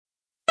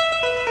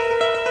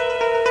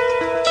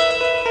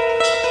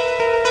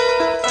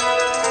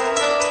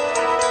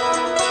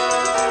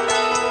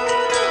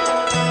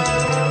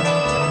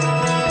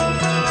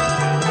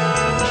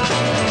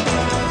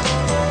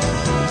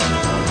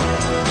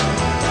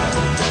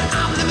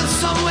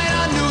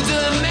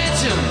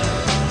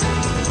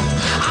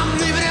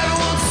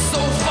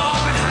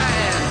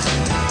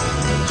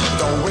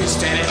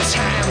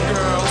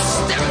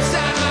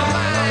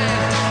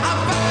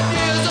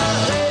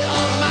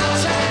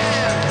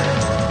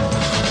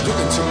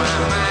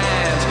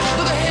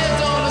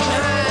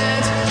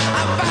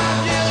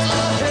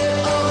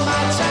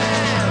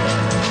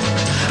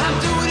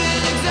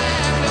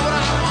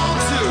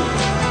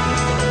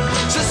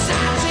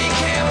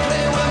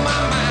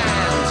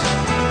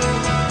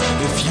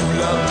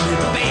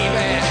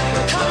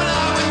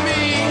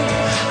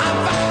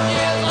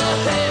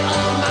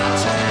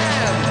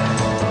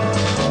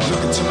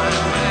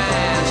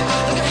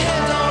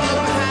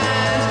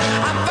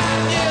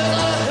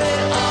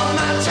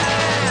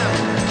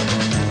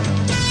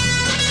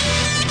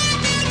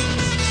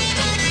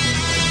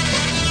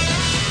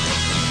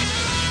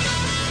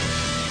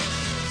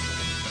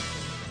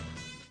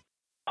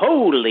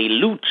Holy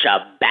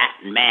Lucha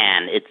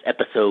Batman. It's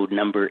episode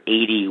number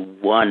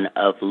 81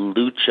 of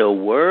Lucha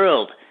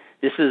World.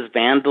 This is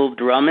Vandal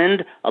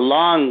Drummond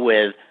along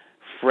with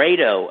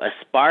Fredo,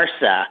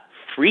 Esparza,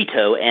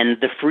 Frito,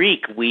 and The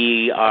Freak.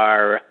 We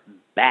are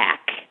back.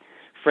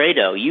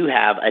 Fredo, you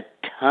have a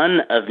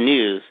ton of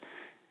news,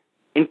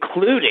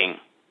 including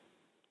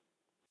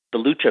the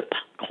Lucha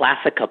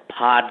Classica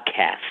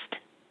podcast.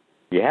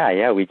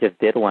 Yeah, we just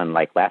did one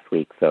like last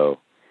week, so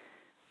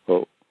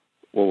what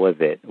was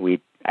it?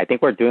 I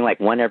think we're doing like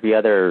one every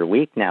other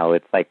week now.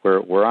 It's like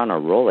we're on a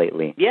roll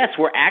lately. Yes,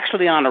 we're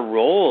actually on a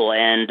roll,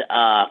 and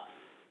I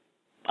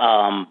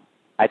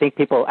think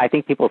people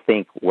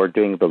think we're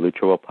doing the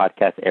Lucha World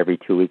podcast every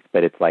 2 weeks,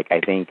 but it's like I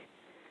think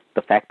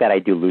the fact that I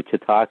do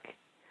Lucha Talk,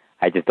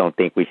 I just don't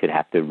think we should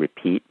have to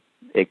repeat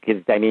it.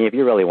 Because I mean, if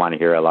you really want to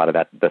hear a lot of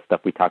the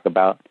stuff we talk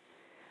about,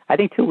 I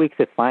think 2 weeks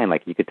is fine.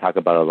 Like you could talk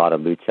about a lot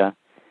of lucha.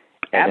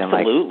 And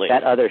absolutely. Then,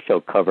 like, that other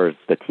show covers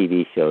the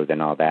TV shows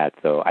and all that,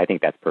 so I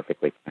think that's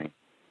perfectly fine.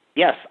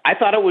 Yes, I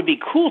thought it would be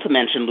cool to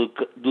mention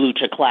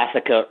Lucha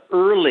Classica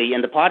early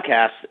in the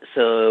podcast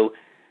so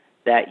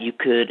that you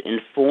could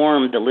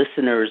inform the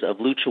listeners of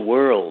Lucha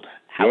World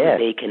how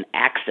they can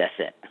access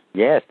it.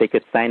 Yes, they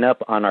could sign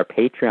up on our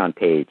Patreon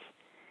page.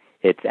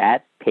 It's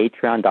at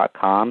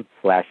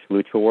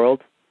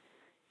patreon.com/LuchaWorld.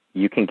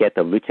 You can get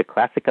the Lucha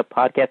Classica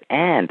podcast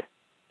and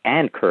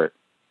Kurt,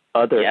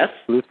 other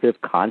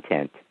exclusive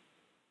content.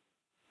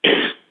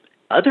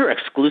 Other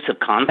exclusive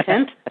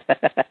content?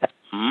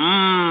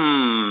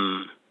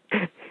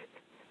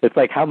 It's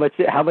like how much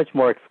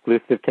more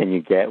exclusive can you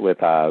get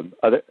with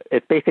other?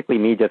 It's basically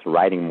me just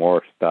writing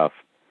more stuff.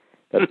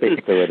 That's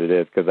basically what it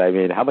is. Because I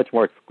mean, how much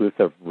more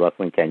exclusive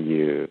wrestling can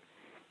you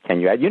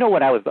add? You know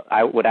what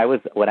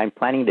I'm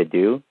planning to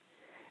do?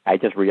 I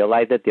just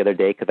realized it the other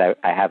day because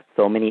I have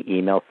so many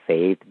emails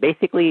saved.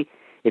 Basically,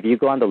 if you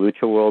go on the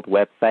Lucha World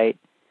website,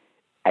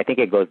 I think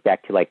it goes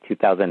back to like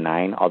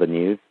 2009, all the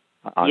news.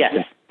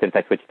 Since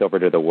I switched over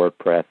to the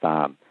WordPress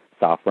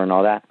software and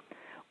all that.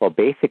 Well,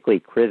 basically,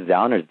 Chris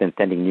Zauner's been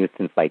sending news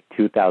since like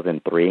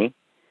 2003.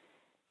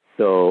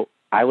 So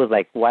I was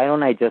like, why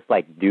don't I just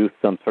like do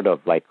some sort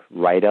of like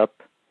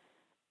write-up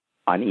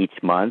on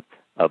each month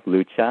of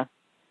Lucha?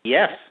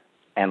 Yes.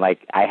 And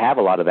like I have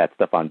a lot of that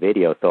stuff on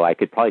video, so I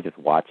could probably just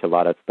watch a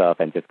lot of stuff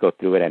and just go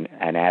through it and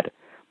add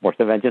more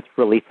stuff and just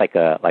release like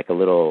a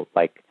little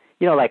like,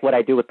 you know, like what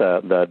I do with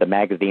the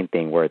magazine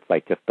thing where it's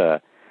like just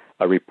a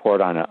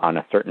report on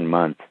a certain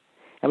month.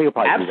 And we could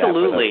probably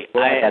absolutely. do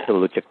that. That's the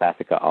Lucha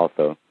Classica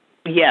also.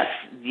 Yes,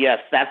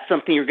 that's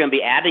something you're going to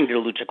be adding to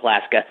Lucha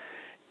Classica.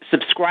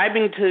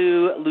 Subscribing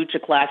to Lucha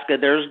Classica,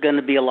 there's going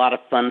to be a lot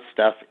of fun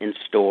stuff in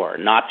store,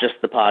 not just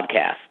the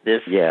podcast.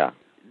 This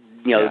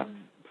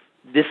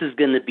is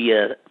going to be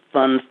a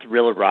fun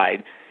thriller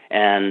ride.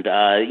 And,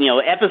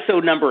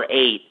 episode number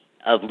 8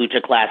 of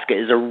Lucha Classica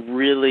is a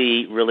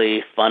really,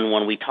 really fun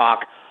one. We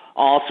talk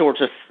all sorts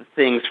of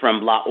things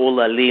from La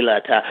Ola Lila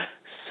to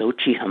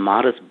Sochi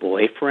Hamada's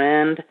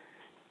boyfriend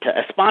to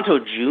Espanto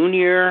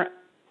Jr.,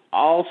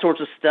 all sorts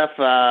of stuff,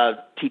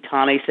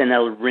 Titanes en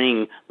el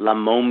Ring, La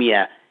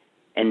Momia,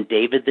 and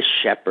David the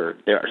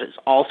Shepherd. There's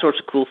all sorts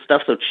of cool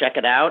stuff, so check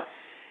it out.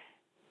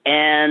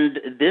 And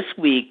this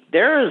week,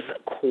 there's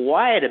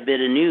quite a bit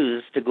of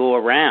news to go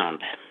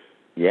around.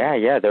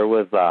 Yeah, there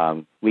was,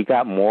 we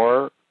got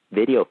more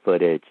video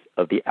footage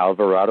of the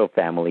Alvarado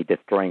family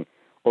destroying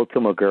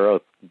Ultimo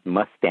Guerrero's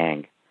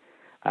Mustang.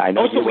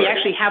 We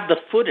actually have the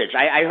footage.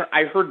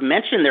 I heard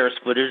mention there's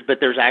footage, but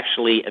there's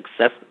actually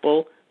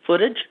accessible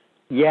footage?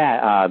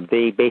 Yeah,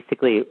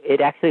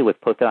 it actually was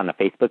posted on a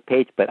Facebook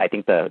page, but I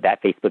think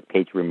that Facebook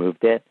page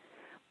removed it.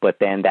 But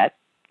then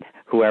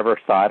whoever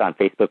saw it on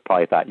Facebook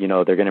probably thought,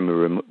 they're going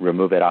to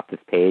remove it off this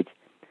page.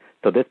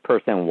 So this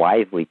person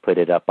wisely put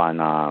it up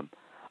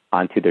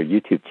onto their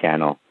YouTube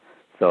channel.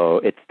 So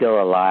it's still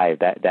alive,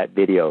 that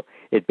video.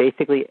 It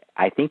basically,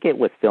 I think it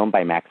was filmed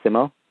by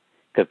Maximo.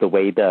 Because the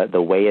way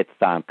it's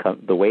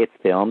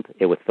filmed,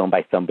 it was filmed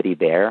by somebody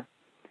there,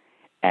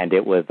 and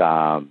it was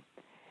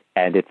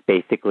and it's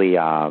basically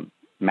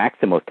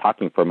Maximo's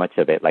talking for much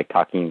of it, like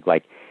talking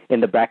like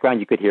in the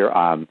background you could hear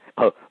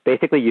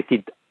basically you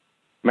see.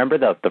 Remember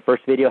the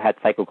first video had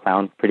Psycho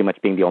Clown pretty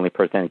much being the only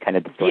person kind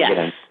of destroying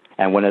it,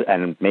 and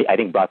I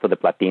think Brazo de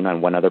Platino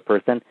and one other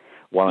person.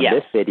 Well, in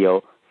this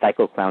video,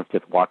 Psycho Clown's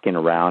just walking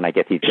around. I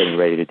guess he's getting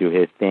ready to do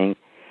his thing,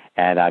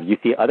 and you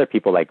see other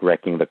people like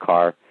wrecking the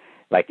car.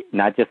 like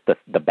not just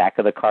the back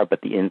of the car,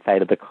 but the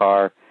inside of the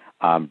car.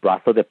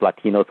 Brazo de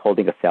Platino's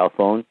holding a cell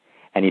phone,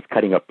 and he's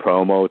cutting a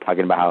promo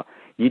talking about how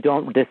you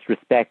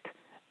disrespect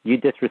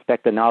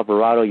an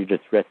Alvarado, you're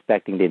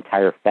disrespecting the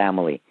entire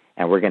family,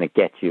 and we're going to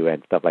get you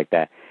and stuff like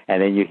that.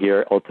 And then you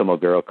hear Ultimo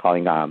Guerrero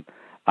calling,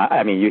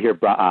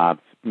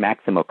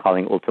 Maximo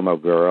calling Ultimo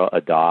Guerrero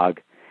a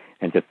dog,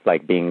 and just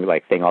like being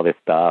like saying all this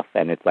stuff,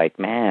 and it's like,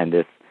 man,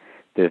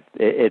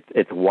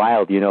 it's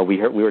wild. You know, we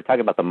were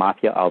talking about the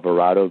Mafia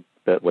Alvarado,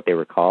 what they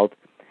were called.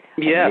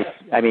 Yes.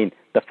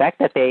 The fact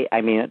that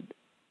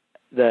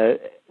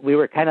we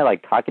were kind of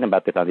like talking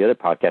about this on the other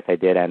podcast I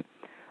did, and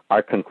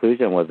our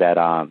conclusion was that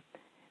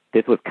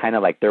this was kind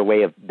of like their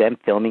way of them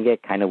filming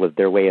it. Kind of was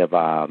their way of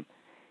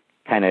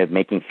kind of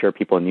making sure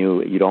people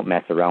knew you don't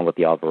mess around with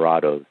the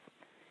Alvarados,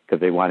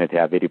 because they wanted to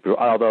have video proof.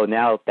 Although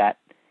now that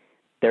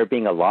there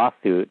being a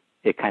lawsuit,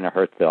 it kind of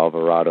hurts the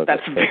Alvarados.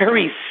 That's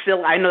very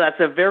silly. I know that's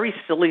a very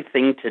silly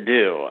thing to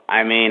do.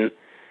 I mean,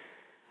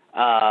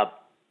 for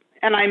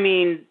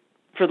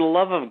the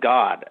love of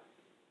God,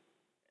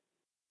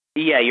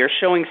 yeah, you're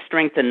showing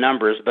strength in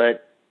numbers,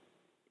 but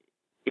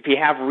if you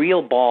have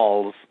real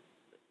balls,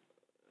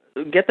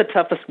 get the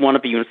toughest one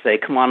of you and say,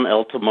 "Come on,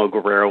 Ultimo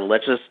Guerrero,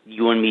 let's just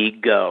you and me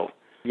go."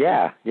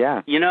 Yeah.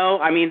 You know,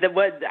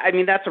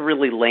 that's a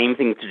really lame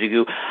thing to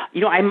do.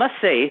 You know, I must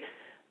say,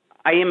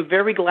 I am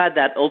very glad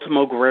that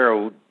Ultimo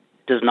Guerrero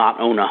does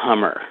not own a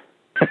Hummer,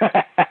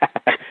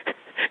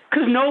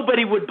 because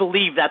nobody would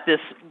believe that this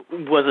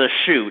was a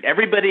shoot.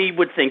 Everybody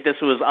would think this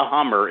was a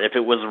Hummer if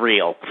it was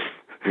real.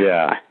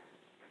 Yeah.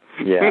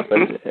 Yeah,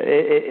 but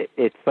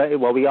it's funny.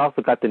 Well, we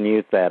also got the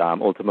news that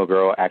Ultimo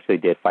Guerrero actually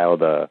did file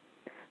the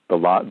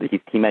law.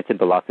 He mentioned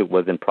the lawsuit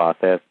was in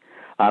process.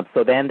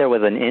 So then there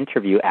was an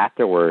interview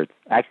afterwards.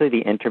 Actually,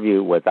 the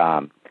interview was,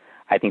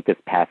 I think, this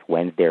past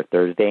Wednesday or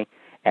Thursday,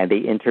 and they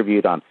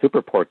interviewed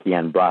Super Porky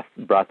and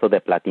Brazo de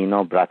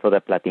Platino. Brazo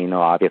de Platino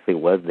obviously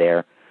was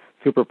there.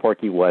 Super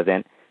Porky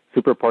wasn't.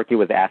 Super Porky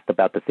was asked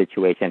about the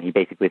situation. He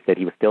basically said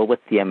he was still with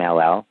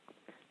CMLL,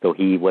 so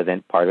he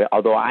wasn't part of it.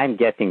 Although I'm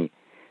guessing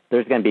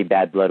there's going to be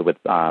bad blood with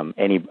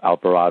any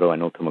Alvarado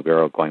and Ultimo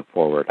Guerrero going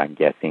forward, I'm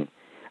guessing.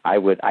 I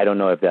don't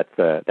know if that's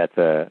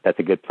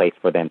a good place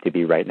for them to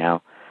be right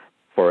now,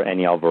 for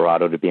any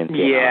Alvarado to be in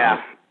CMLL.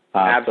 Yeah,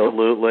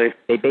 absolutely. So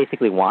they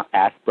basically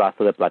asked Brazo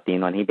de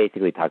Platino, and he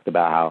basically talked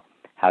about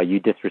how you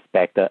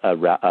disrespect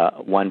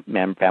one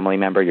family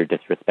member, you're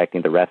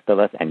disrespecting the rest of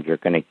us, and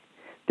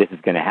this is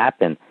going to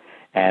happen.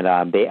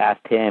 And they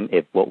asked him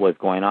if what was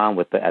going on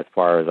with as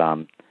far as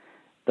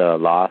the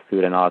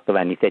lawsuit and all that stuff,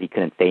 and he said he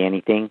couldn't say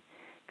anything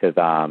because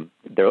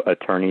their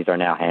attorneys are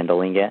now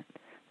handling it.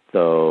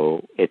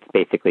 So it's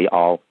basically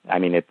all. I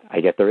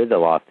guess there is a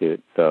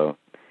lawsuit. So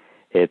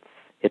it's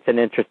an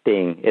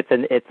interesting.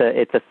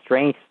 It's a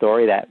strange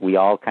story that we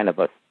all kind of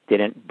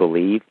didn't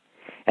believe.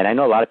 And I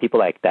know a lot of people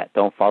like that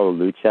don't follow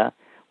lucha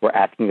were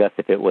asking us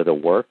if it was a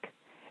work,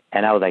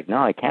 and I was like,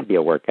 no, it can't be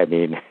a work. I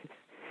mean.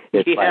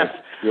 Yes, I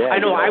know. You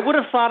know. I would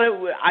have thought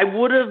I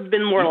would have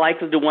been more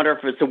likely to wonder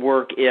if it's a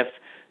work if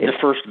the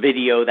first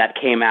video that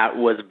came out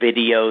was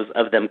videos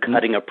of them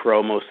cutting a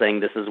promo saying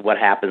this is what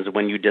happens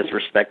when you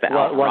disrespect the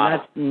Alvarado.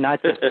 Well,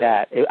 not just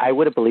that. I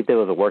would have believed it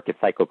was a work if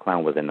Psycho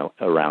Clown was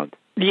around.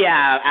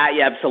 Yeah,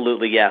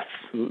 absolutely, yes.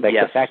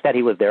 The fact that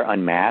he was there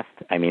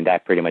unmasked,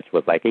 that pretty much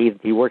was like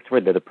he works for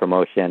the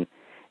promotion,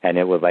 and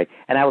it was like,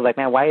 and I was like,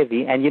 man, why is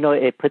he? And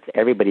it puts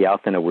everybody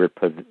else in a weird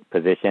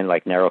position,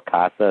 like Nero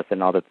Casas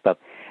and all that stuff.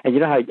 And you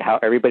know how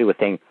everybody was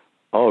saying,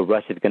 oh,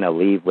 Rush is going to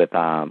leave with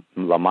La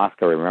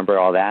Máscara. Remember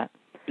all that?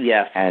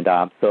 Yes. And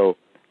so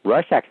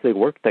Rush actually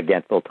worked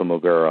against Ultimo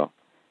Guerrero,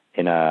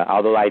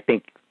 although I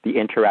think the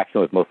interaction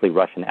was mostly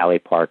Rush and Alley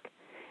Park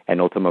and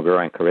Ultimo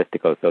Guerrero and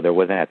Caristico, so there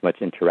wasn't as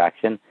much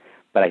interaction.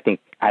 But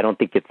I don't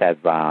think it's as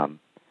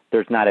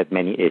there's not as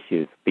many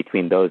issues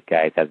between those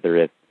guys as there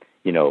is,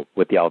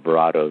 with the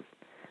Alvarados.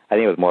 I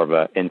think it was more of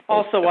a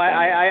insult. Also,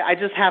 I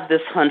just have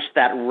this hunch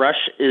that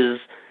Rush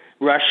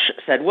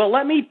said, well,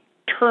 let me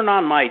turn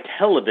on my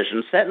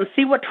television set and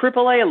see what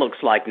AAA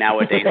looks like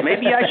nowadays.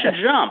 Maybe I should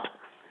jump.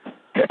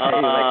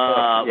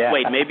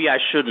 Wait, maybe I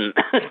shouldn't.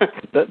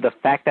 The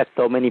fact that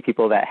so many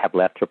people that have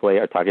left AAA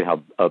are talking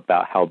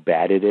about how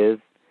bad it is,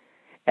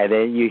 and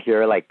then you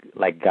hear like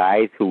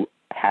guys who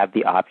have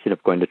the option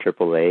of going to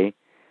AAA,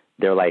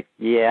 they're like,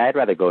 yeah, I'd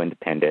rather go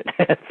independent.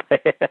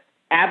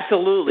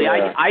 Absolutely.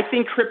 Yeah. I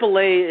think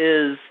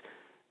AAA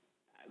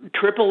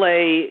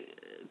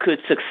could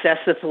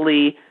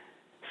successfully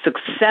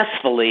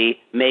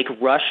make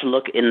Rush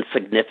look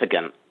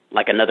insignificant,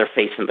 like another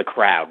face in the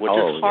crowd, which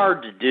is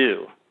hard to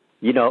do.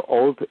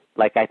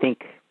 I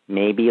think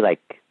maybe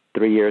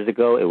 3 years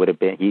ago he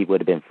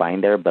would have been fine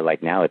there, but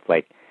now it's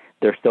like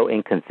they're so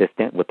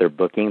inconsistent with their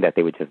booking that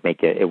they would just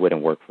make it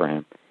wouldn't work for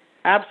him.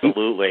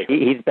 Absolutely.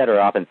 He's better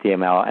off in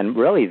CML, and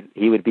really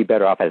he would be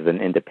better off as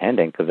an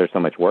independent because there's so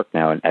much work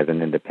now as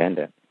an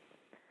independent.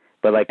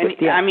 But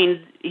he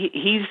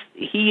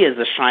is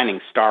a shining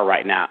star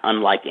right now,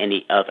 unlike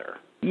any other.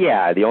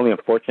 Yeah, the only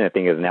unfortunate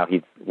thing is now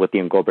he's with the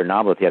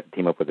Ingobernables. He has to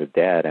team up with his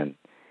dad, and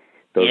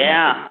Those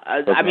yeah,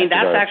 matches, I mean,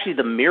 that's actually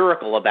the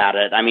miracle about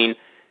it. I mean,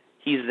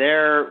 he's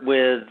there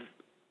with,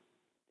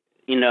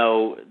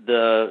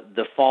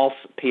 the false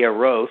Pierre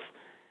Roth,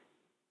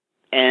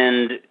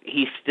 and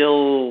he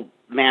still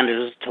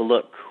manages to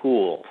look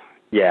cool.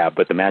 Yeah,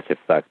 but the matches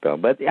suck though.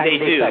 But they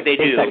do.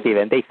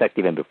 They sucked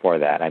even before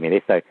that. I mean,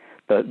 they sucked.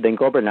 The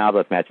Goldberg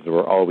Nablus matches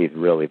were always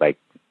really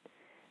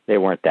they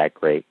weren't that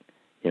great.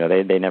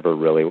 They never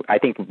really. I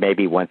think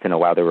maybe once in a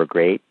while they were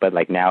great, but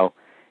now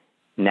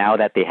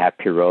that they have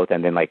Pierre Roth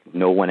and then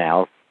no one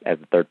else as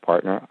a third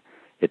partner,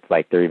 it's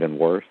they're even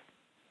worse.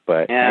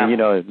 But yeah.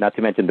 And, not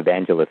to mention the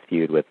Vangelis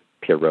feud with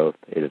Pierre Roth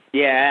is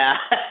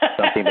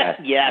something that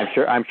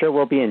I'm sure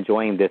we'll be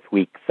enjoying this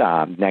week's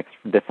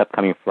this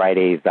upcoming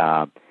Friday's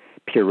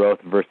Pierre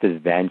Roth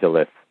versus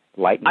Vangelis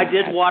lightning. I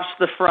did watch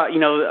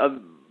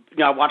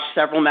I watched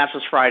several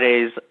matches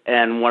Fridays,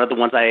 and one of the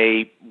ones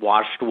I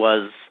watched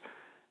was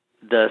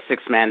the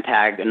 6-man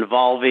tag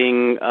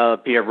involving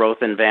Pierre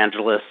Roth and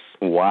Vangelis.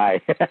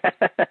 Why?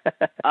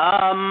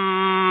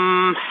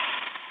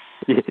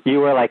 You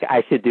were like,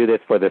 I should do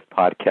this for this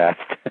podcast.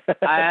 That's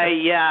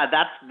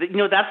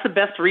the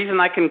best reason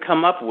I can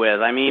come up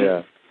with. I mean,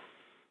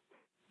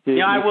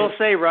 I will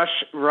say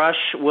Rush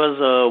was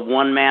a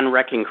one-man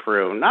wrecking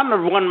crew. Not a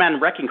one-man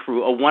wrecking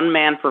crew, a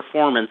one-man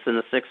performance in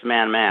a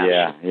 6-man match.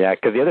 Yeah,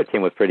 because the other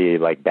team was pretty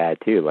bad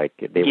too.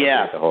 They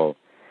were the whole.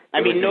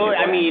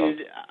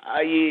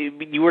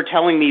 You were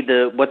telling me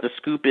what the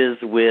scoop is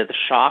with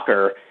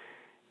Shocker,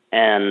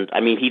 and I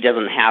mean he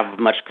doesn't have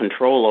much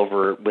control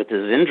over with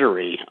his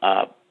injury.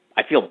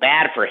 I feel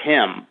bad for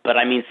him, but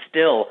I mean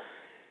still,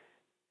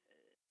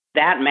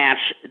 that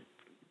match.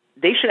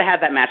 They should have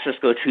had that match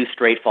just go 2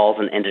 straight falls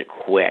and end it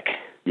quick.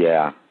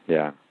 Yeah.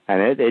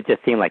 And it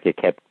just seemed like it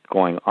kept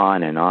going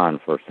on and on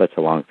for such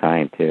a long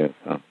time, too.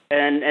 So.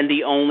 And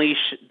the only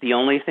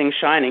thing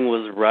shining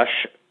was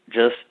Rush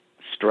just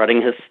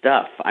strutting his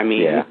stuff. I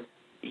mean,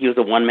 he was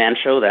a one-man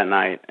show that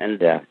night. And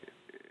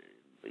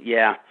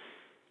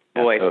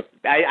boy,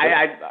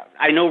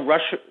 I know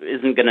Rush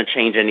isn't going to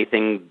change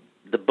anything.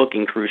 The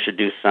booking crew should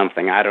do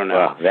something. I don't know.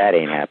 Well, that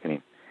ain't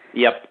happening.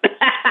 Yep.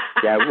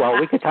 Well,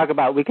 we could talk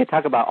about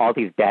all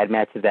these bad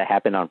matches that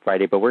happened on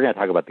Friday, but we're going to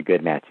talk about the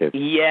good matches.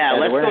 Yeah,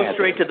 let's go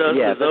straight to those,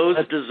 because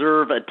those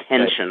deserve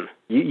attention.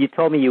 You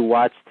told me you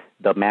watched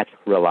the match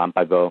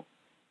Relampago,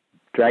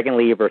 Dragon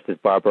Lee versus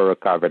Barbaro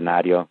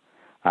Carbonario.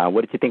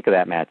 What did you think of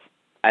that match?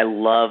 I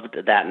loved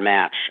that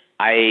match.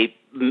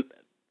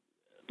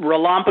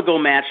 Relampago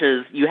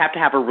matches, you have to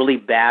have a really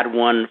bad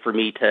one for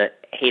me to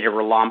hate a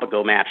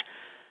Relampago match.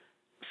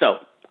 So,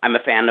 I'm a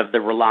fan of the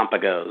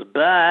Relampagos,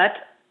 but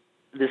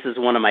this is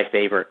one of my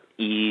favorite,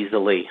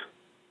 easily.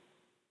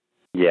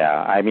 Yeah,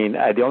 I mean,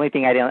 the only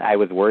thing I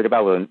was worried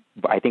about was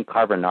I think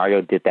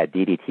Carbonario did that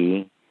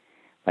DDT,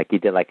 he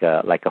did like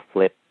a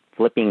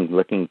flipping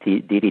looking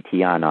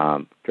DDT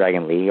on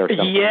Dragon Lee or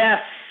something.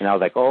 Yes. And I was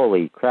like,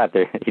 holy crap,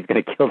 he's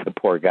going to kill the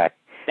poor guy.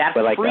 That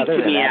freaked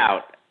me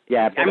out.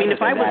 Yeah. I mean,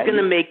 if I was going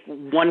to make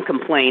one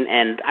complaint,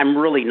 and I'm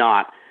really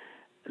not,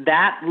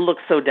 that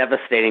looks so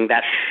devastating.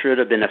 That should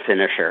have been a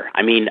finisher.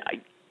 I mean,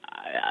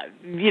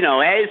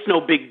 it's no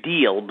big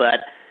deal, but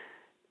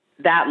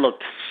that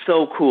looked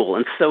so cool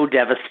and so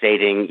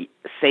devastating.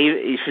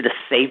 You should have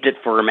saved it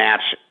for a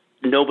match.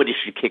 Nobody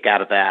should kick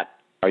out of that.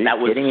 Are you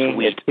kidding me?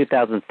 Sweet. It's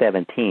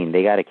 2017.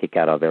 They got to kick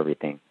out of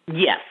everything.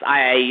 Yes,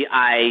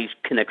 I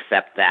can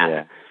accept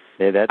that.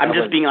 Yeah. I'm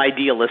just being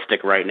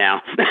idealistic right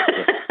now.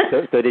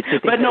 So did you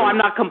think? But no, I'm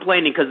not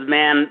complaining because,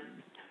 man,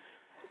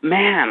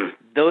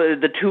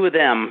 the two of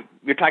them,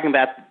 you're talking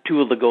about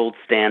two of the gold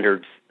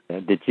standards.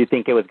 Did you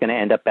think it was going to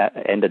end as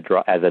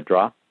a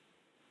draw?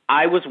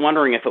 I was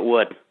wondering if it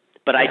would,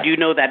 but I do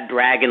know that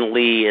Dragon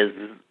Lee is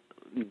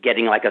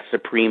getting like a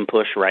supreme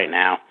push right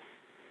now.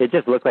 It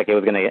just looked like it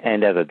was going to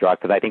end as a draw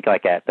because I think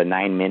at the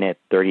 9-minute,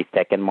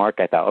 30-second mark,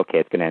 I thought, okay,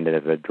 it's going to end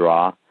as a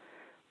draw.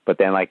 But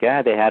then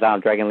they had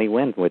Dragon Lee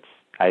win, which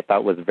I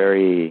thought was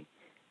very,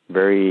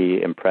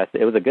 very impressive.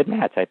 It was a good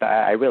match.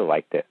 I really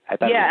liked it. I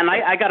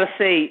got to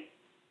say,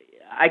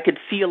 I could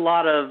see a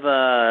lot of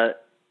the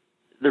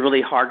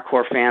really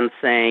hardcore fans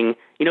saying,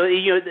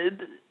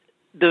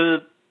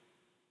 the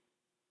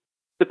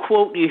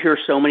quote you hear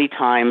so many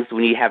times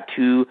when you have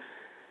two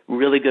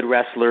really good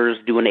wrestlers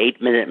do an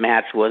 8-minute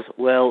match was,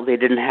 well, they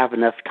didn't have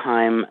enough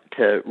time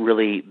to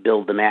really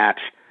build the match.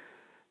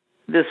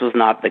 This was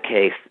not the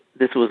case.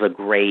 This was a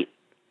great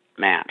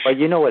match. Well,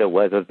 you know what it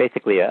was? It was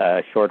basically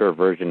a shorter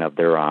version of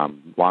their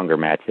longer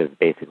matches,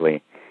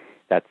 basically.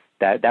 That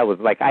was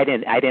I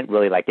didn't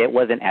really like it. It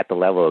wasn't at the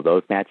level of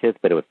those matches,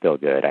 but it was still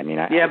good. I mean,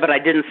 but I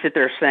didn't sit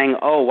there saying,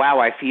 "Oh wow,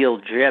 I feel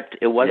gypped."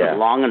 It wasn't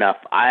long enough.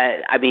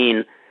 I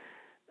mean,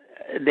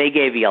 they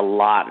gave you a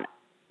lot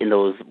in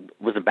those.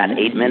 Was it about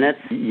 8 minutes?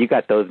 You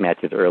got those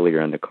matches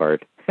earlier in the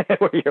card.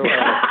 Where you're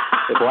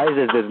like, why is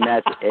this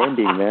match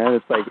ending, man?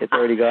 It's it's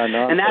already gone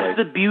on. And that's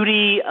the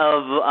beauty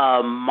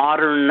of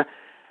modern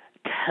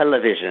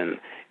television.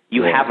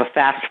 You have a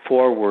fast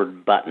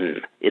forward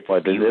button. It's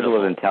beautiful. This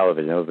wasn't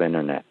television; it was the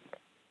internet.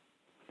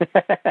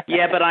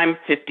 Yeah, but I'm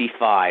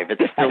 55.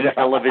 It's still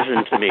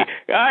television to me.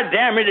 God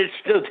damn it, it's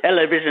still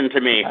television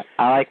to me.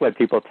 I like when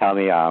people tell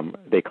me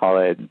they call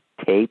it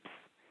tapes,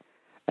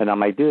 and I'm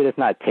like, dude, it's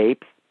not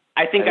tapes.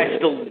 I think I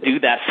still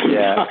do that sometimes.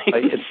 Yeah,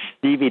 like it's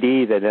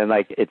DVDs, and then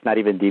like it's not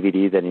even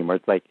DVDs anymore.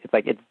 It's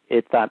MP.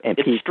 It's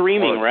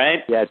streaming,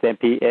 right? Yeah,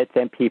 it's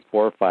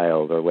MP4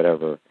 files or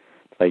whatever.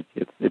 Like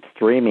it's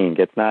streaming.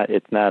 It's not.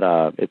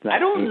 I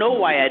don't know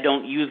why I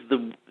don't use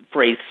the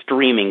phrase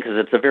streaming, because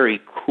it's a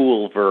very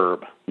cool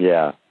verb.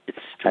 Yeah, it's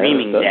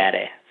streaming,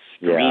 daddy.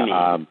 Streaming.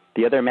 Yeah.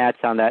 The other match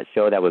on that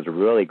show that was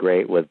really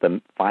great was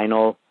the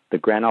final, the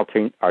Gran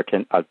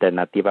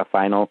Alternativa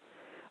final.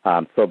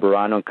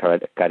 Soberano and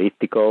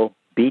Caristico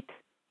beat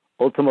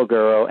Ultimo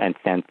Guerrero and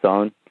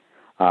Sansón.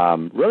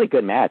 Really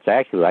good match. I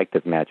actually like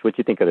this match. What do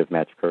you think of this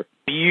match, Kurt?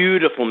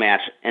 Beautiful match.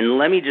 And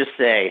let me just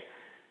say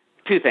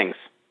two things.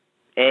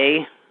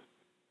 A,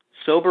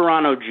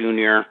 Soberano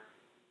Jr.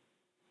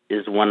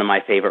 is one of my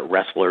favorite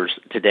wrestlers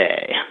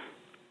today.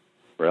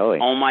 Really?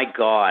 Oh, my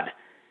God.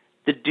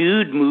 The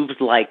dude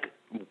moves like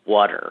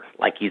water,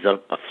 like he's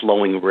a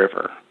flowing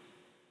river.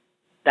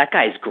 That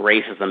guy's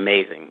grace is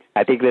amazing.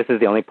 I think this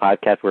is the only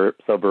podcast where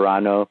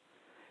Soberano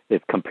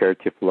is compared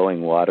to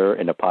flowing water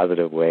in a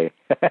positive way.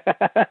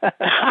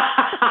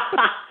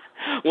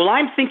 Well,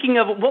 I'm thinking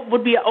of what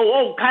would be,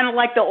 kind of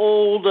like the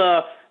old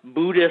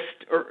Buddhist,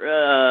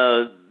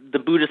 the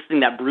Buddhist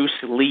thing that Bruce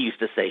Lee used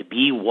to say,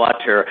 be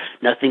water,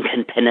 nothing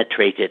can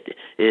penetrate it.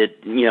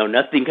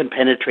 Nothing can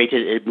penetrate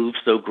it. It moves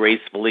so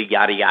gracefully,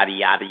 yada, yada,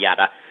 yada,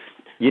 yada.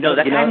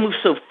 That guy moves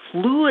so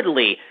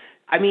fluidly.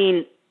 I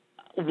mean,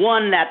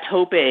 one, that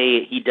tope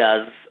he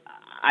does,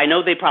 I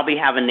know they probably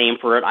have a name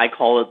for it. I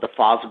call it the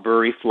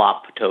Fosbury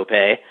flop tope.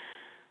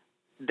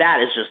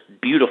 That is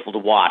just beautiful to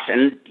watch.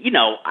 And,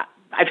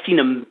 I've seen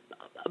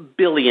a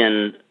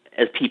billion,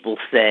 as people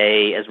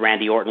say, as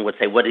Randy Orton would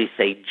say, what did he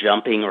say,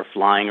 jumping or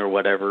flying or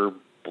whatever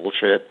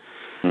bullshit.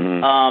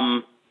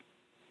 Mm-hmm.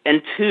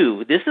 And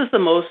two, this is the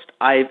most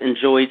I've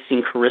enjoyed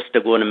seeing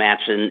Carista go in a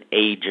match in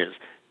ages.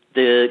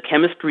 The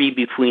chemistry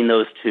between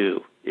those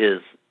two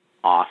is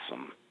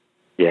awesome.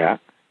 Yeah,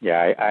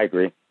 I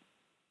agree.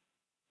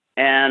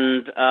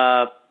 And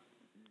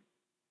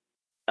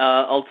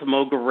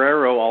Ultimo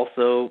Guerrero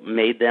also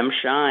made them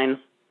shine.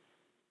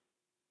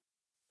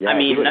 Yeah, I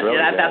mean, really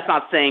that's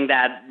not saying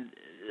that,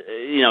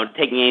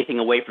 taking anything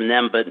away from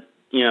them, but,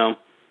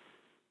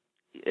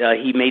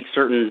 he made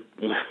certain,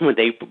 when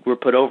they were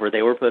put over,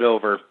 they were put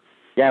over.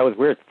 Yeah, it was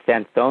weird.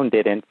 Sansón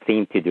didn't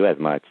seem to do as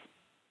much.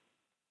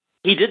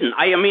 He didn't.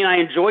 I mean, I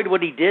enjoyed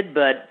what he did,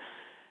 but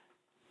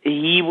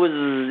he was,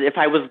 if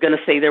I was going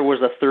to say there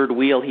was a third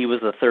wheel, he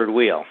was the third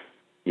wheel.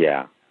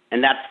 Yeah.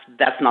 And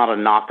that's not a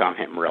knock on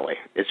him, really.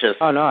 It's just...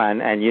 Oh, no,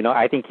 and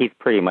I think he's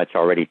pretty much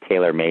already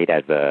tailor-made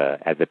as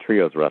a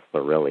trios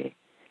wrestler, really.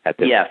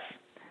 Yes.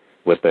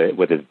 With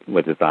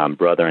his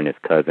brother and his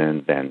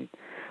cousins and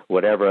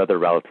whatever other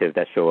relatives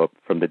that show up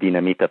from the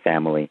Dinamita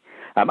family.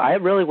 I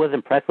really was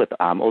impressed with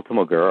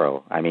Ultimo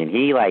Guerrero. I mean,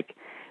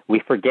 we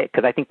forget,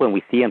 because I think when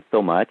we see him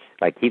so much,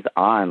 like he's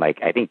on, I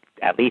think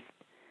at least,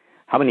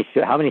 how many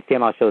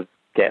CML shows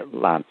get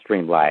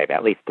streamed live?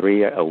 At least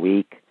 3 a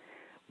week.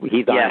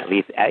 He's on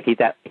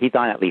he's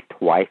on at least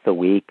twice a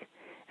week,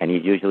 and he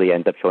usually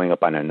ends up showing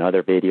up on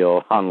another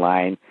video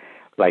online.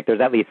 Like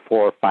there's at least 4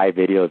 or 5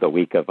 videos a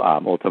week of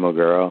Ultimo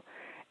Guerrero,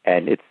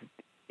 and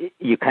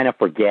you kind of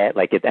forget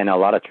and a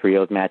lot of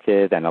trios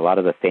matches and a lot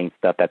of the same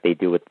stuff that they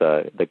do with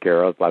the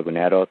Guerreros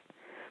Laguneros.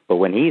 But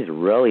when he's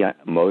really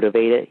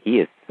motivated, he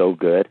is so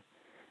good.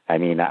 I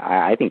mean,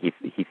 I think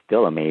he's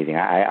still amazing.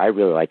 I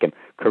really like him.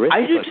 Carissa,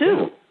 I do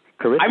too.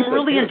 I'm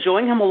really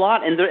enjoying him a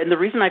lot, and the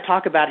reason I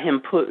talk about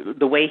him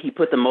the way he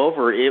put them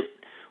over, it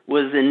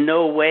was in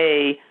no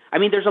way. I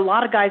mean, there's a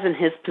lot of guys in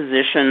his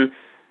position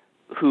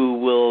who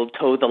will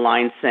toe the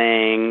line,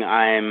 saying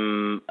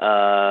I'm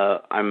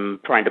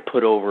trying to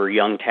put over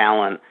young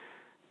talent,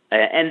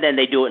 and then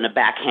they do it in a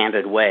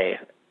backhanded way.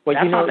 Well,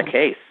 that's not the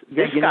case.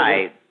 This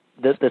guy.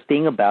 The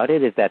thing about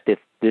it is that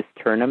this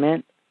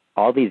tournament,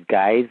 all these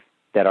guys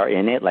that are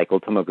in it, like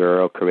Ultimo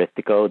Guerrero,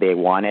 Caristico, they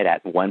won it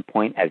at one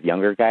point as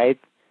younger guys.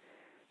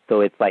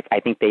 So it's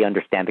I think they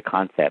understand the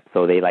concept.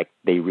 So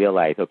they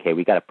realize, okay,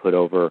 we got to put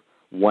over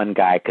one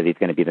guy because he's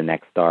going to be the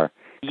next star.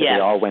 Yeah.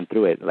 They all went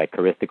through it. Like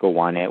Caristico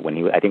won it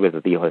when I think it was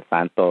with Hijo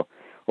Santo.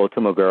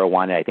 Ultimo Guerrero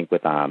won it, I think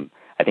with I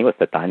think it was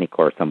Satanic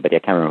or somebody. I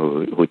can't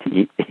remember who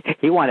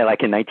he won it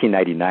in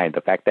 1999.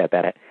 The fact that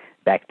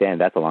back then,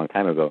 that's a long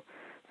time ago.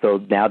 So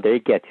now they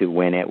get to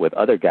win it with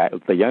other guys,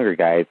 the younger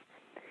guys,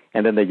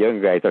 and then the younger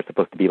guys are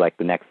supposed to be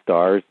the next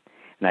stars.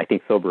 And I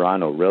think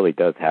Soberano really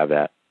does have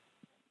that.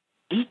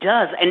 He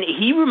does, and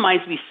he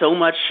reminds me so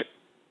much.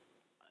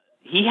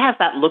 He has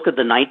that look of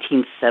the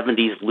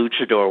 1970s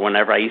luchador.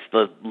 Whenever I used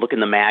to look in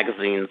the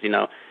magazines,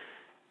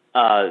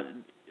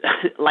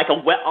 like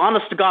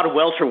honest to God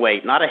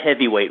welterweight, not a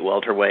heavyweight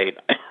welterweight.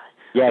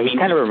 Yeah, he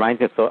kind of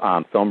reminds me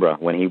of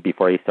Sombra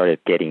before he started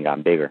getting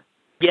bigger.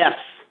 Yes.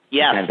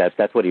 And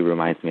that's what he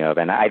reminds me of,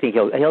 and I think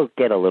he'll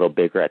get a little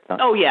bigger at some.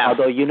 Oh yeah.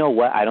 Although you know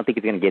what, I don't think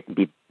he's going to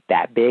be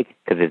that big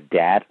because his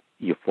dad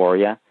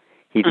Euphoria.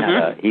 He's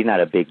not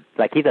a big,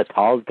 like, he's a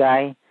tall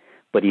guy,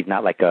 but he's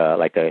not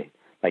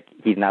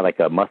he's not like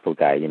a muscle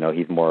guy, you know.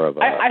 He's more of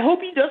a... I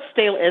hope he does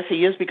stay as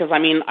he is, because, I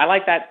mean, I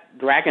like that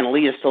Dragon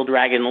Lee is still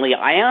Dragon Lee.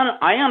 I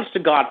honest to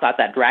God thought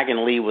that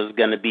Dragon Lee was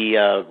going to be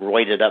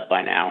roided up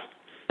by now.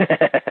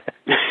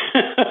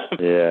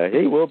 Yeah,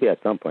 he will be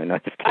at some point. No,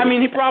 just kidding. I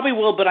mean, he probably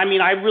will, but, I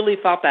mean, I really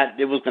thought that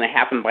it was going to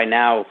happen by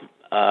now.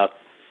 I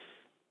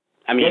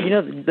mean... Yeah, you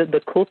know,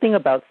 the cool thing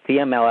about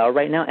CMLL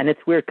right now, and it's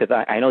weird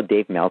because I know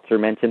Dave Meltzer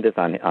mentioned this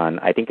on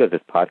I think it was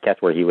his podcast,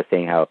 where he was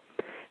saying how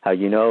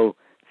you know,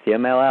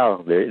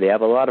 CMLL, they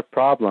have a lot of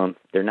problems.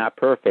 They're not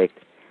perfect,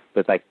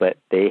 but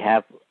they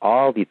have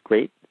all these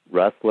great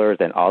wrestlers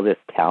and all this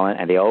talent,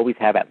 and they always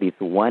have at least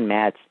one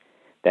match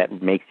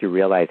that makes you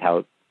realize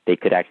how they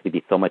could actually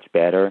be so much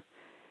better.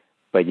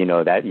 But you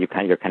know that you're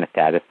kind of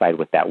satisfied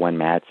with that one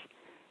match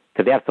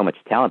because they have so much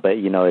talent. But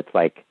you know, it's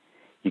like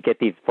you get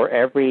these for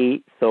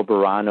every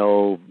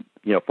Soberano,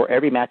 you know, for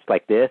every match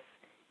like this,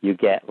 you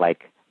get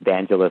like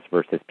Vangelis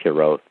versus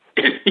Pierrot.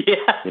 Yeah.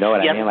 You know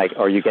what I mean? Like,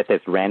 or you get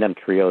this random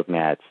trios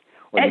match,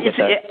 or you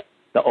get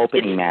the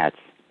opening match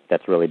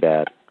that's really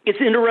bad.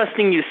 It's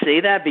interesting you say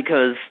that,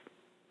 because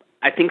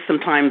I think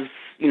sometimes,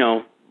 you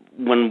know,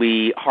 when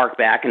we hark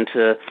back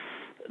into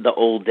the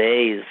old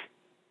days,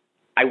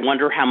 I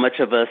wonder how much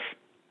of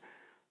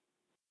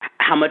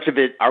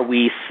it are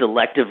we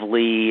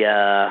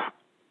selectively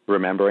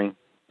remembering,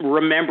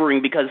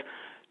 because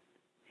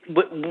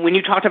when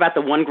you talked about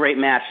the one great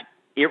match,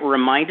 it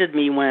reminded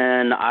me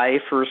when I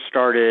first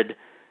started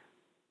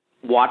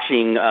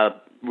watching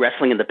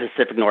wrestling in the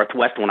Pacific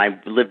Northwest when I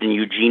lived in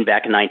Eugene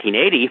back in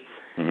 1980.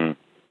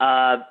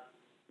 Mm-hmm.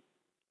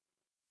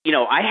 You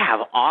know, I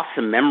have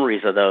awesome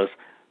memories of those,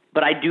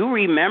 but I do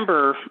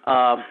remember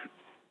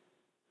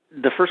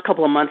the first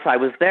couple of months I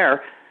was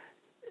there,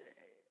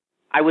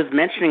 I was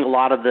mentioning a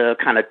lot of the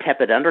kind of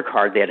tepid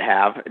undercard they'd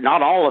have.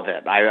 Not all of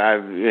it,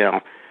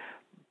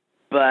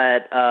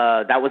 but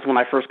that was when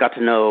I first got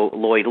to know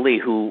Lloyd Lee,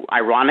 who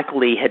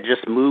ironically had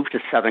just moved to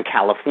Southern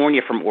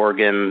California from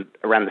Oregon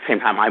around the same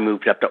time I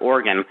moved up to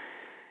Oregon,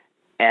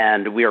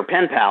 and we were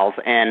pen pals.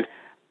 And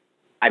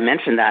I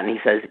mentioned that, and he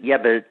says,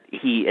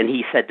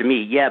 he said to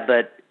me, yeah,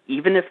 but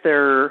even if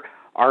there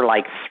are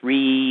like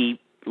 3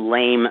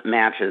 lame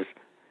matches,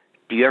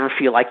 do you ever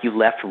feel like you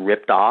left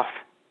ripped off?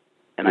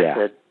 And I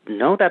said,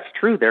 no, that's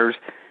true. There's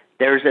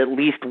at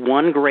least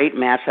one great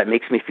match that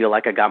makes me feel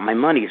like I got my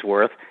money's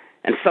worth,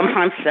 and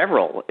sometimes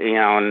several, you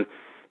know. And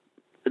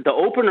the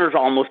openers,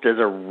 almost as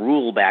a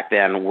rule back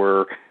then,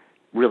 were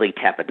really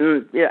tepid.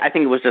 And I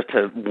think it was just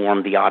to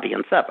warm the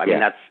audience up. I mean,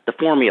 that's the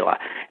formula.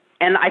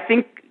 And I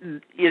think,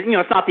 you know,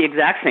 it's not the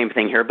exact same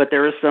thing here, but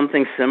there is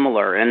something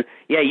similar. And,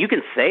 yeah, you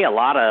can say a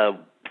lot of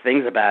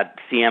things about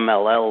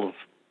CMLL's,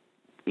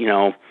 you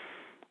know,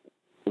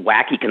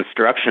 wacky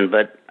construction,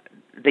 but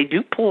they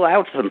do pull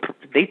off some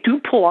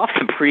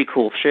pretty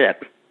cool shit.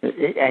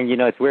 And, you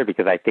know, it's weird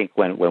because I think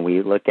when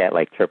we look at,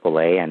 like,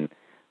 AAA, and,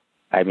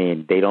 I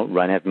mean, they don't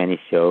run as many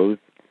shows,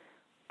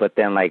 but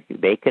then, like,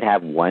 they could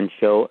have one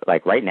show,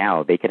 like, right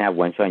now, they can have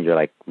one show and you're,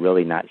 like,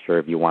 really not sure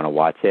if you want to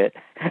watch it.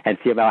 And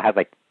CML has,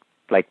 like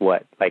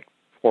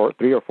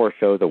 3 or 4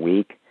 shows a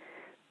week,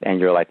 and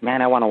you're like,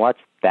 man, I want to watch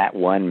that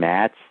one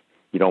match.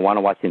 You don't want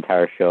to watch the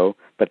entire show,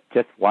 but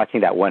just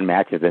watching that one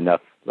match is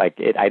enough. Like,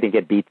 I think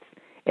it beats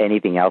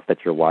anything else that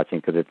you're watching,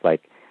 because it's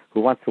like,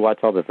 who wants to watch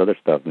all this other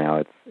stuff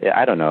now?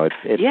 I don't know.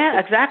 Yeah,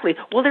 exactly.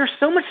 Well, there's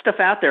so much stuff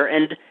out there,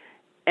 and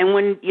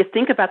when you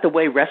think about the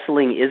way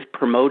wrestling is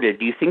promoted,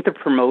 do you think the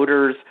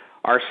promoters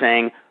are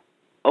saying,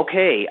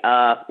 okay,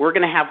 we're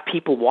going to have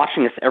people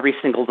watching us every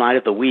single night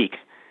of the week?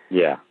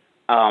 Yeah.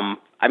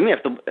 I mean,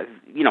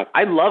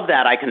 I love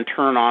that I can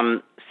turn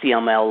on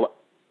CMLL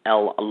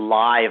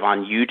live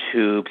on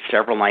YouTube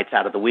several nights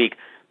out of the week.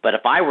 But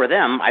if I were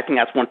them, I think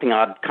that's one thing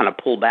I'd kind of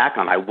pull back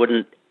on. I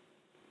wouldn't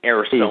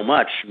air so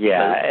much.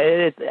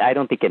 Yeah, I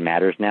don't think it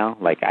matters now.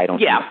 Like, I don't.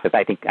 Yeah. Because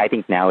I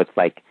think now it's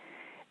like,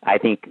 I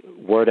think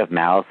word of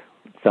mouth.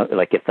 So,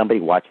 like, if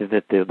somebody watches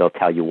it, they'll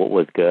tell you what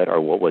was good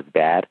or what was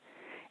bad,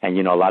 and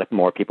you know, a lot of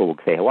more people will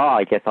say, well,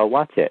 I guess I'll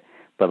watch it.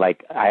 But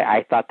like,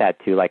 I thought that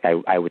too. Like,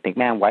 I would think,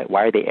 man, why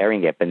are they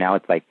airing it? But now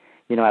it's like,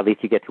 you know, at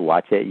least you get to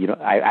watch it. You know,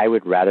 I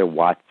would rather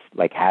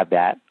have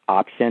that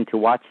option to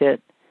watch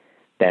it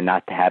than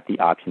not to have the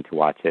option to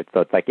watch it.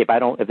 So it's like, if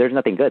there's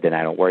nothing good, then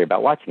I don't worry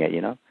about watching it,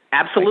 you know?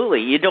 Absolutely.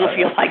 You don't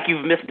feel like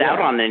you've missed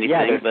out on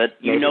anything, but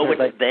you know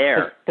it's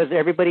there. Because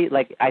everybody,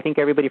 I think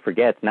everybody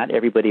forgets, not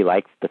everybody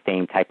likes the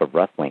same type of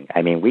wrestling.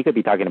 I mean, we could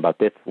be talking about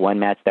this one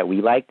match that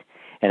we liked,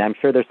 and I'm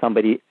sure there's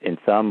somebody in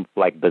some,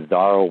 like,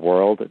 bizarre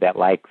world that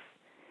likes,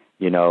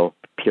 you know,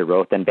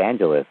 Pierrot and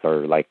Vangelis,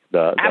 or, like,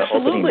 the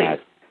opening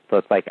match. So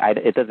it's like,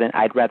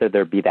 I'd rather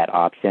there be that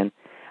option.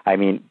 I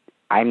mean,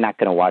 I'm not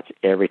going to watch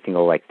every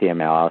single, like,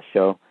 CMLL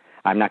show.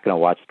 I'm not going to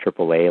watch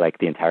AAA, like,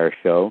 the entire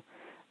show.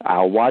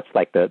 I'll watch,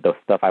 like, the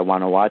stuff I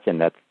want to watch,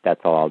 and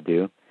that's all I'll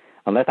do.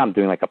 Unless I'm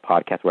doing, like, a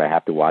podcast where I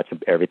have to watch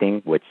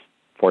everything, which,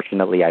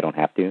 fortunately, I don't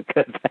have to.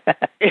 Cause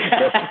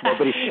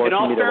nobody's forcing me to watch. In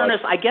all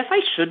fairness, I guess I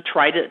should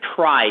try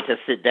to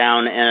sit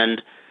down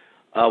and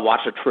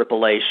watch a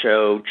AAA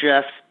show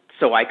just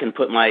so I can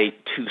put my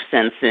 2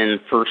 cents in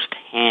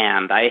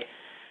firsthand.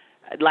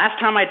 Last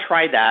time I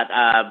tried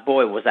that,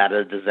 boy, was that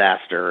a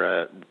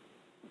disaster.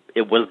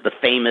 It was the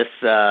famous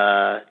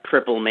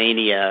Triple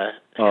Mania.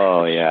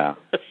 Oh yeah.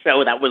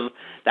 show that was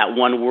that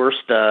one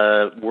worst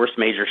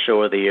major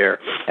show of the year.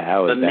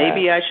 But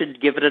maybe I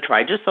should give it a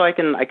try just so I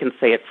can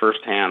say it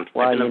firsthand.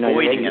 Well, I've been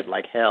avoiding it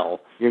like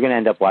hell. You're gonna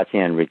end up watching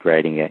it and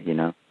regretting it, you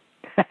know.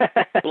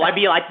 Will I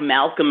be like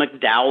Malcolm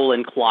McDowell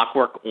in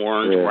Clockwork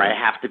Orange, where I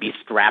have to be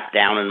strapped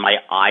down and my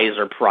eyes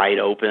are pried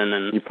open?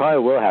 And you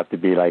probably will have to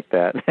be like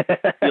that.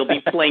 You'll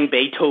be playing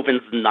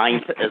Beethoven's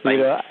Ninth as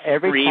I'm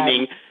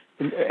screaming.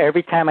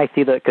 Every time I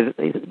see because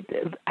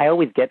I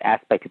always get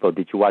asked by people,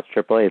 "Did you watch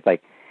AAA?"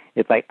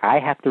 It's like I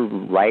have to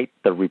write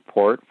the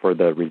report for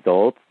the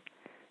results.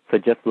 So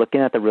just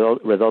looking at the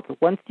results,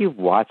 once you've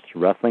watched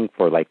wrestling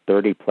for like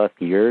 30 plus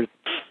years,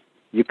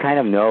 you kind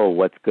of know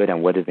what's good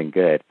and what isn't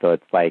good. So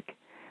it's like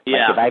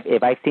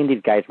if I've seen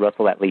these guys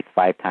wrestle at least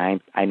 5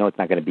 times, I know it's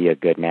not going to be a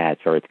good match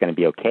or it's going to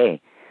be okay.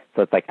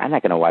 So it's like I'm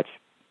not going to watch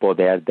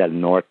Poder del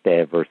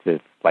Norte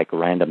versus like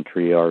Random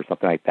Trio or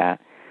something like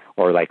that.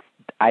 Or like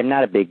I'm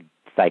not a big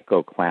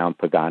Psycho Clown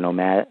Pagano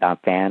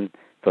fan,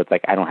 so it's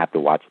like I don't have to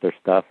watch their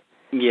stuff.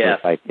 Yeah,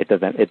 so like it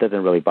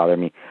doesn't really bother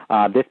me.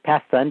 This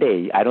past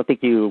Sunday, I don't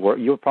think you were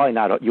probably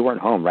not. You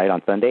weren't home, right,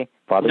 on Sunday?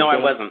 Father's Day? I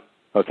wasn't.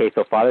 Okay,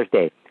 so Father's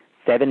Day,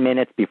 7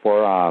 minutes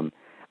before,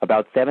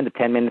 about 7 to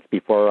 10 minutes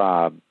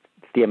before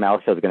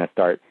CML show is going to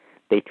start,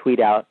 they tweet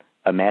out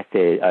a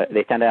message.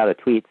 They sent out a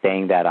tweet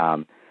saying that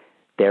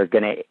they're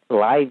going to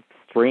live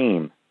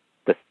stream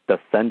the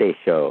Sunday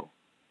show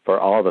for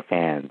all the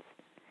fans.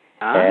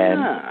 And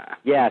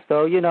yeah,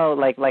 so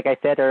like I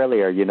said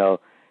earlier,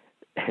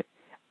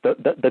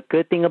 the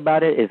good thing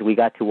about it is we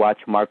got to watch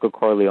Marco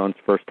Corleone's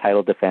first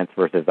title defense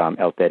versus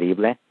El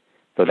Terrible,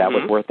 so that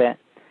was worth it.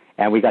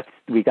 And we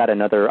got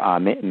another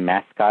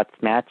mascots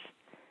match,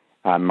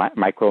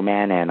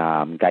 Microman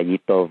and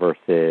Gallito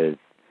versus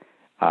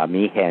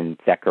Mije and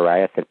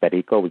Zacharias El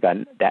Perico. We got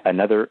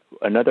another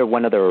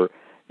one of the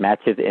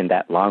matches in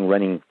that long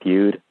running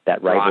feud,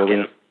 that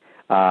rivalry.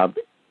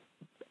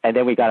 And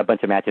then we got a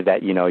bunch of matches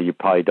that, you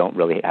probably don't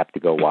really have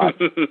to go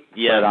watch.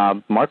 Yeah.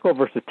 But Marco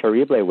versus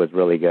Terrible was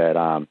really good.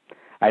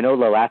 I know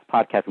the last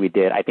podcast we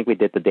did, I think we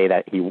did the day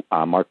that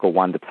Marco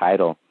won the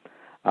title.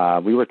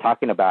 We were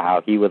talking about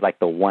how he was like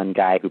the one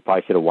guy who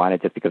probably should have won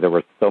it just because there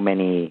were so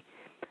many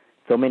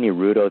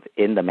Rudos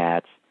in the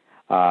match.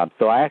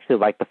 So I actually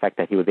like the fact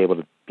that he was able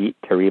to beat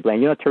Terrible.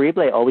 And,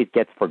 Terrible always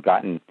gets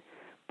forgotten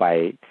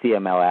by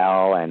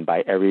CMLL and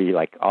by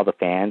all the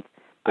fans.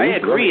 I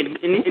agree,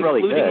 including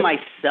really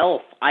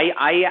myself.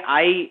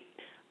 I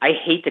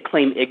hate to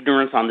claim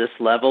ignorance on this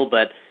level,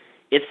 but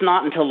it's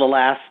not until the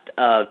last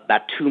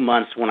about 2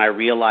 months when I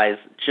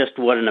realized just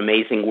what an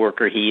amazing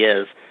worker he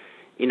is.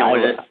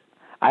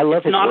 I love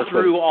it's his not work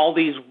through all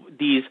these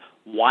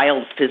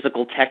wild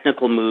physical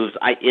technical moves.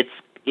 I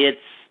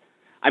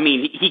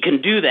mean, he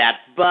can do that,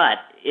 but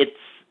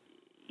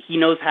he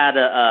knows how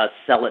to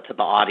sell it to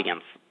the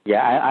audience. Yeah,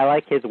 I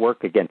like his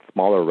work against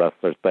smaller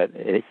wrestlers, but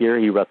here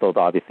he wrestled,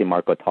 obviously,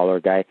 Marco,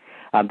 taller guy.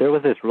 There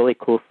was this really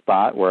cool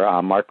spot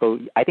where Marco,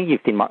 I think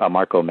you've seen a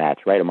Marco match,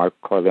 right? A Marco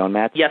Corleone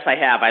match? Yes, I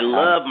have. I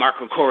love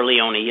Marco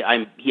Corleone.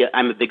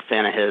 I'm a big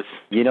fan of his.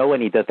 You know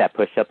when he does that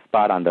push-up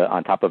spot on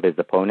top of his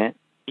opponent?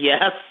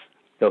 Yes.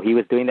 So he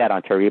was doing that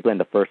on Terrible in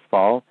the first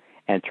fall,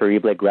 and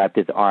Terrible grabbed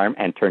his arm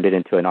and turned it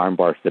into an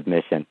armbar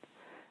submission.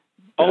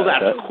 Oh,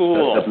 that's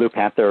cool. The Blue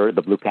Panther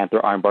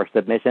armbar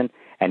submission,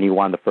 and he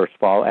won the first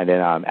fall, and then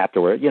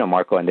afterward,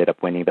 Marco ended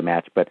up winning the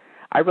match. But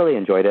I really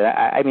enjoyed it.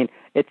 I mean,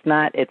 it's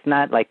not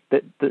like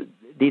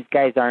these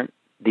guys aren't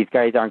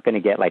going to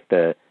get like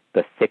the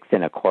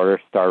 6.25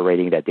 star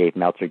rating that Dave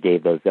Meltzer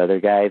gave those other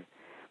guys.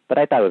 But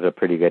I thought it was a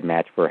pretty good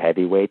match for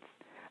heavyweights.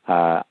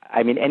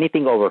 I mean,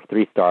 anything over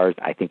 3 stars,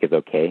 I think is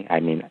okay. I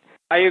mean,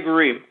 I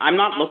agree. I'm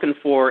not looking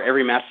for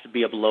every match to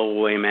be a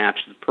blow-away match.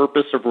 The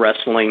purpose of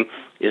wrestling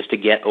is to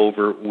get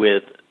over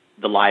with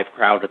the live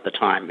crowd at the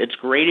time. It's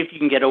great if you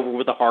can get over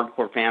with the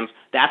hardcore fans.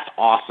 That's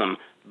awesome.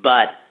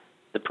 But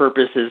the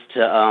purpose is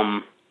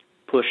to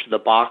push the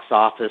box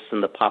office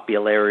and the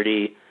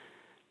popularity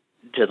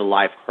to the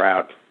live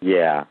crowd.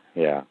 Yeah.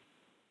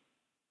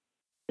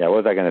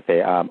 What was I going to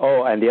say?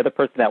 And the other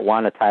person that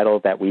won a title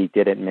that we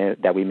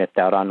missed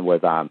out on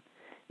was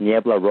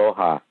Niebla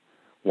Roja.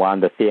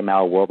 Won the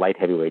CML World Light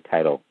Heavyweight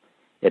title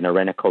in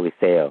Arena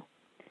Coliseo,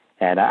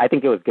 and I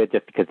think it was good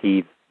just because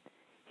he's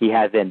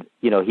in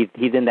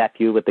that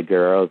feud with the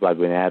Guerreros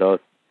Laguneros,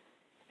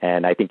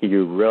 and I think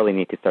you really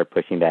need to start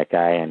pushing that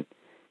guy, and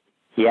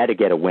he had to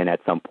get a win at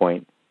some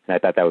point, and I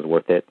thought that was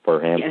worth it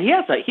for him. And he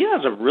has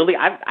a really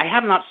I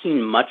have not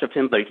seen much of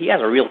him, but he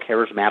has a real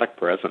charismatic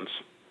presence.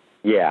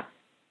 Yeah.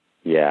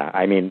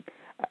 I mean.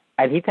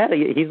 And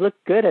he's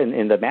looked good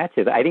in the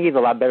matches. I think he's a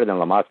lot better than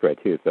La Máscara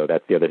too. So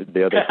that's the other thing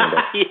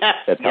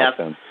that helps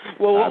him.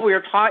 Well, what we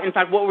were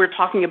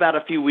talking about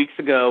a few weeks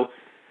ago,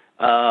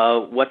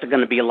 what's it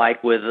going to be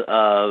like with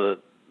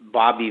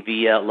Bobby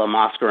Villa, La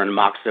Máscara, and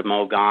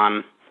Maximo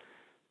Gon?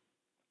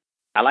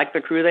 I like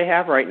the crew they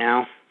have right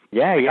now.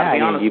 Yeah.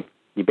 I mean,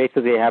 you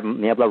basically have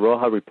Niebla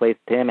Roja replaced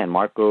him and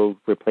Marco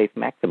replaced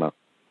Maximo.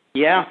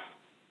 Yeah.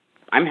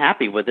 I'm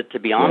happy with it, to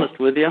be honest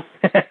with you.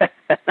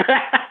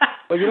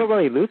 Well, you don't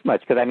really lose much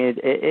because, I mean,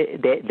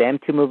 them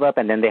to move up,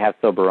 and then they have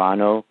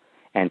Soberano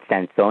and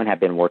Sansón have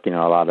been working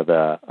on a lot of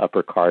the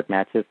upper card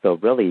matches. So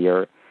really,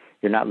 you're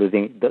not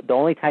losing. The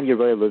only time you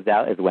really lose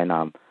out is when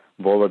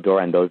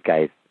Volador and those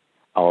guys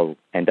all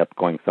end up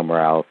going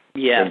somewhere else.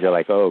 Yeah. And you're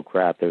like, oh,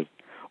 crap.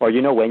 Or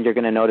you know when you're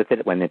going to notice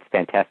it? When it's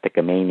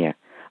Fantastica Mania.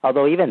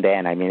 Although even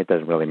then, I mean, it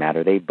doesn't really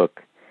matter. They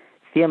book...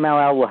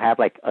 CMLL will have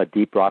like a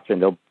deep roster,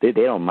 and they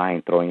don't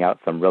mind throwing out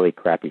some really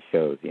crappy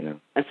shows, you know.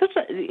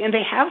 And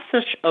they have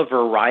such a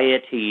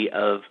variety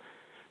of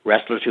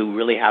wrestlers who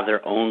really have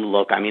their own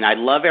look. I mean, I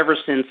love ever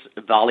since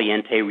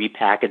Valiente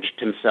repackaged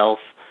himself.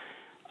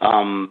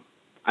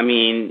 I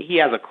mean, he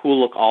has a cool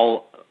look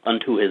all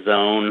unto his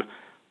own.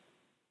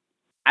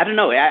 I don't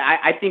know.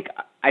 I think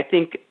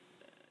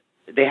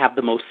they have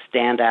the most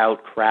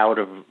standout crowd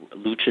of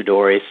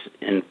luchadores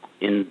in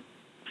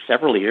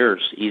several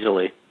years,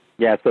 easily.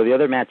 Yeah, so the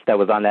other match that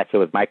was on that show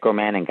was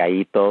Microman and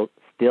Gallito,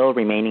 still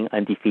remaining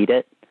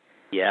undefeated.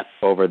 Yes.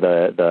 Over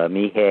the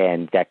Mije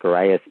and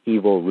Zacharias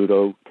Evil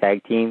Rudo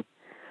tag team.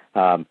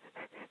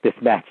 This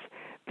match,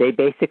 they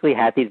basically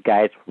had these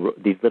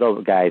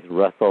little guys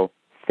wrestle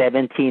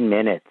 17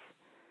 minutes.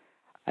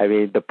 I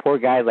mean, the poor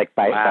guys, like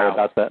by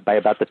about the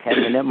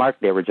 10-minute mark,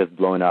 they were just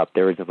blown up.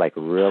 They were just like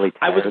really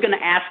tired. I was going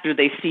to ask, do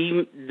they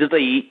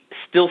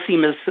still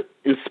seem as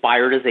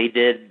inspired as they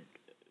did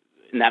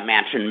in that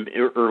match in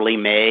early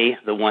May,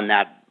 the one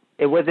that...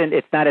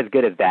 It's not as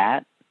good as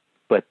that,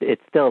 but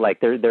it's still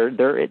like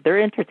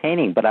they're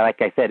entertaining. But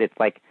like I said, it's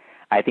like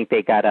I think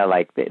they gotta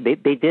like they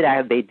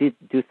did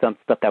do some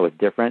stuff that was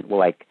different. Well,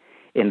 like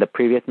in the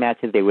previous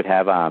matches, they would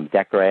have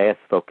Zacharias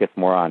focus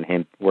more on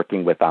him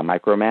working with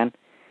Microman,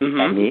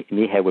 and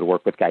Mije would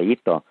work with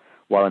Gallito.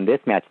 While in this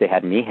match, they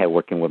had Mije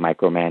working with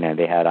Microman, and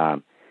they had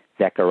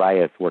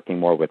Zacharias working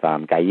more with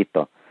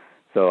Gallito.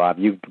 So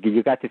you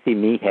got to see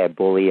Mije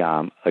bully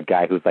a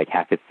guy who's like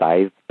half his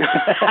size. But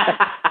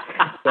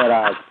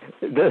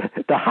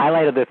the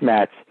highlight of this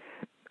match,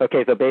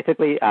 okay, so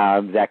basically,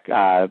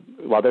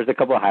 well, there's a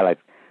couple of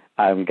highlights.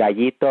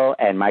 Gallito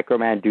and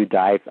Microman do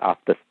dives off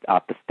the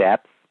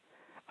steps,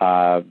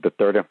 the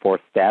third and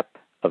fourth step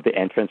of the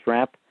entrance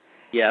ramp.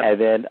 Yeah.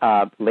 And then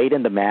late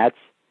in the match,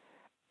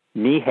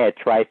 Mije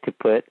tries to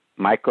put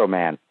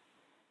Microman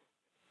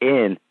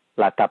in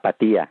La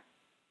Tapatía.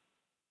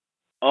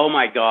 Oh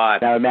my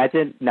God!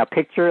 Now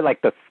picture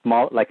like the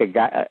small, like a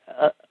guy,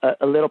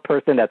 a little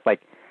person that's like,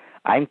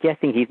 I'm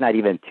guessing he's not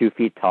even 2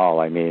 feet tall.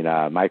 I mean,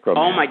 Microman.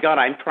 Oh my God!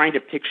 I'm trying to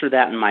picture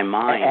that in my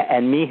mind.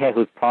 And Mije,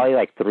 who's probably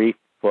like 3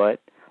 foot,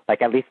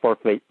 like at least 4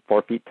 feet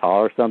tall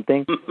or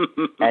something.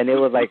 And it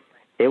looked.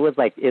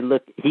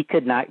 He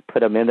could not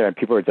put him in there, and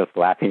people were just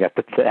laughing at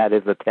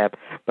his attempt.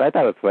 But I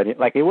thought it was funny.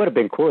 Like it would have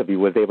been cool if he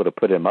was able to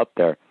put him up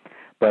there.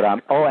 But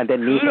and then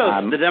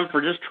kudos to them for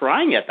just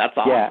trying it. That's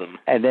awesome. Yeah,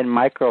 and then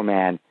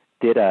Microman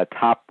did a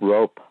top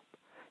rope.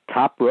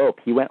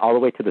 He went all the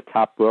way to the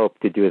top rope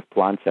to do his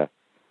plancha.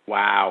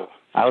 Wow.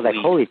 I was like,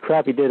 holy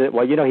crap, he did it.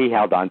 Well, he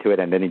held on to it,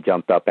 and then he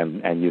jumped up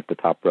and used the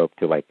top rope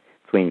to like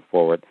swing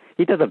forward.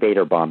 He does a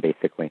Vader bomb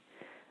basically.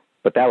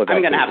 But that was.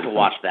 I'm gonna have to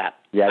watch that.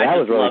 Yeah, that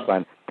was really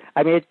fun.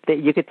 I mean,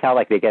 you could tell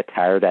like they get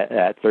tired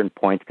at certain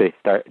points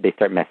because they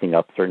start messing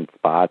up certain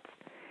spots.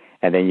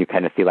 And then you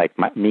kind of see like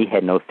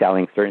Mije no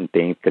selling certain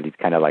things because he's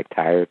kind of like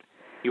tired.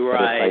 You're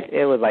right.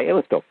 It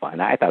was still fun.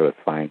 I thought it was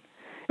fine.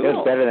 Cool. It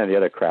was better than the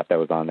other crap that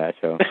was on that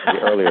show,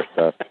 the earlier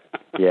stuff.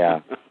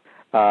 Yeah.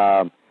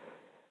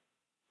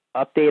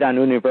 Update on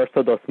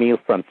Universo 2000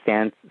 from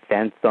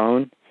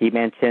Sansón. He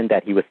mentioned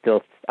that he's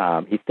still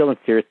in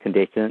serious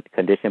condition,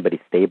 but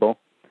he's stable.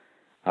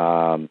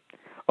 The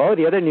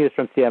other news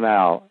from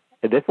CML.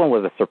 This one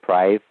was a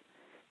surprise.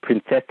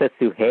 Princesa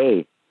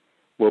Suhei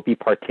will be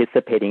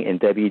participating in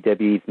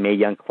WWE's Mae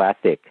Young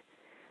Classic,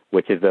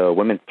 which is a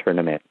women's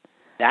tournament.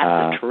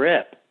 That's a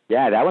trip.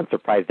 Yeah, that one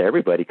surprised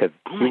everybody because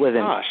she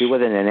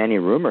wasn't in any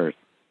rumors.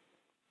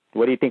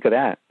 What do you think of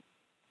that?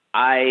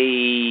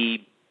 Wow,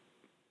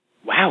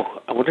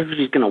 I wonder who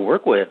she's going to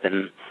work with.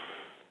 And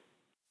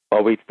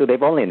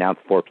they've only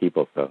announced 4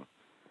 people, so.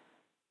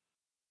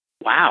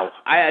 Wow,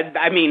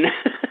 I mean,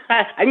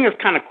 I think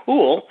it's kind of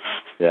cool.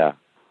 Yeah.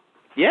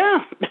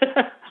 Yeah.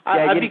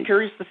 I'd be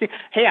curious to see.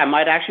 Hey, I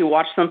might actually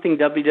watch something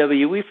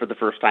WWE for the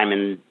first time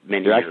in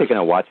many years. You're actually going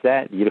to watch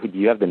that? Do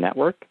you have the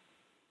network?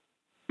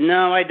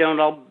 No, I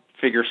don't. I'll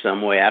figure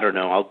some way. I don't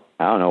know.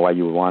 I don't know why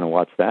you would want to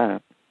watch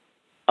that.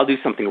 I'll do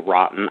something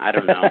rotten. I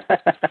don't know.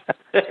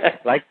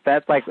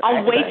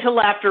 I'll wait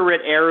till after it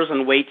airs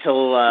and wait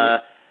till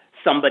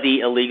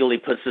somebody illegally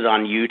puts it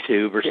on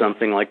YouTube or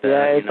something like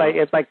that. Yeah,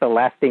 it's like the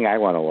last thing I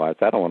want to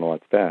watch. I don't want to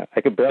watch that.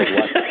 I could barely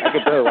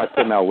watch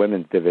the now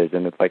women's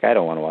division. It's like I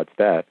don't want to watch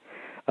that.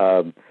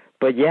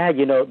 But yeah,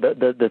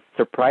 the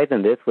surprise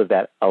in this was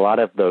that a lot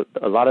of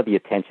the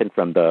attention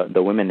from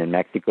the women in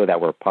Mexico that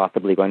were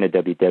possibly going to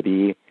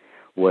WWE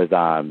was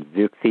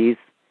Zuxis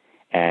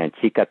and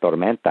Chica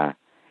Tormenta,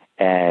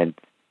 and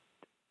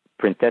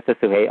Princesa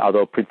Suhei.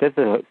 Although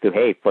Princesa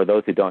Suhei, for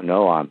those who don't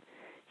know,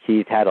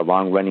 she had a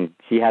long running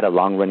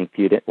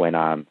feud when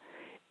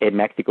in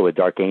Mexico with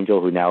Dark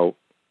Angel, who now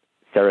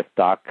Sarah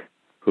Stock,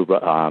 who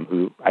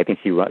I think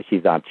she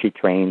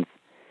trains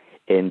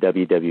in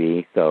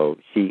WWE. So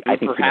I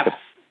think perhaps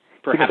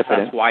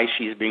that's why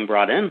she's being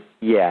brought in.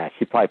 Yeah,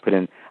 she probably put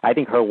in. I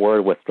think her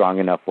word was strong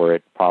enough where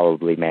it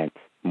probably meant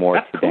more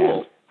to them.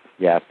 Cool.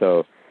 Yeah,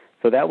 so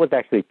that was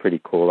actually pretty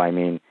cool. I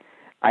mean,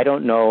 I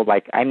don't know,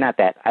 like I'm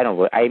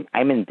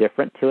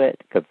indifferent to it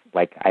because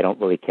like I don't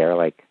really care.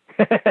 Like,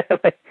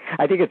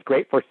 I think it's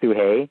great for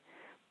Suhei,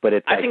 but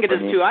it's. I think it is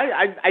too.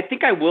 I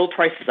think I will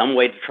try some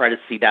way to try to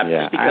see that.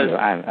 Yeah, just because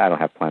I don't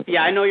have plans.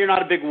 Yeah, I know you're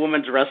not a big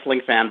women's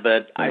wrestling fan,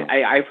 but no.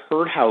 I've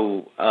heard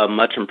how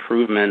much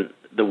improvement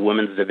the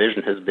women's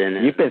division has been.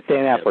 You've been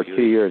saying that for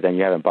 2 years, and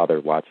you haven't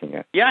bothered watching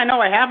it. Yeah, I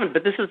know I haven't,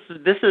 but this is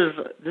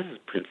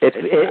Princess.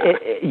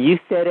 You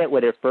said it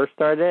when it first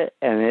started,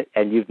 and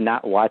you've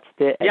not watched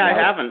it. Yeah, I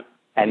haven't.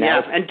 And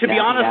to be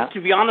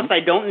honest, I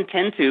don't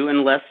intend to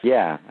unless.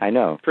 Yeah, I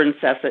know.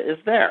 Princessa is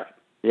there.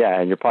 Yeah,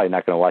 and you're probably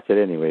not going to watch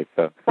it anyway.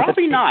 So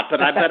probably not,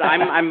 but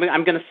I'm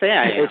going to say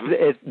I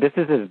am. This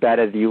is as bad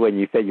as you when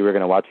you said you were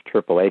going to watch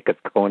AAA because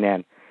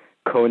Conan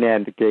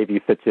gave you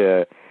such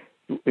a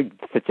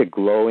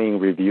glowing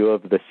review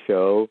of the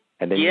show,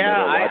 and then you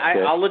never watched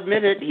it. I'll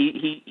admit it.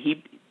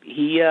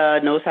 He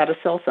knows how to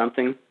sell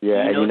something.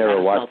 Yeah, and you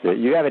never watched it.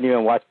 You haven't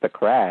even watched The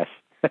Crash.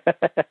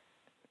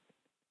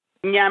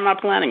 Yeah, I'm not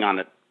planning on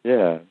it.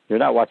 Yeah, you're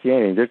not watching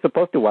anything. You're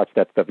supposed to watch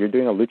that stuff. You're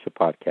doing a Lucha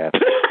podcast.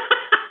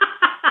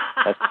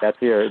 That's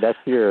your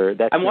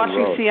I'm watching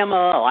role.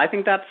 CMLL. I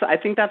think that's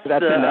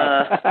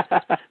enough.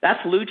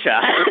 That's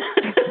Lucha.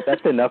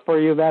 That's enough for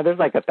you, man. There's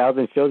like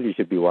 1,000 shows you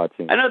should be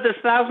watching. I know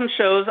there's 1,000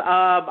 shows.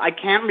 I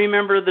can't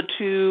remember the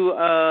two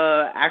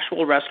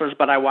actual wrestlers,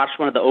 but I watched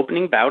one of the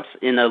opening bouts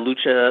in a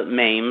Lucha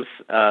Memes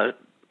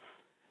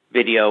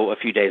video a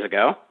few days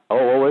ago.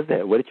 Oh, what was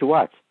it? What did you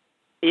watch?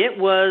 It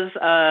was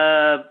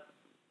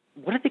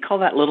what did they call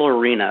that little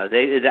arena?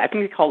 I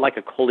think they call it like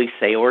a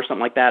Coliseo or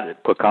something like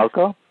that.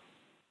 Coacalco?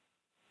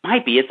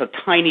 Might be. It's a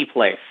tiny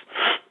place.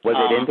 Was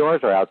it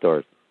indoors or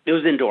outdoors? It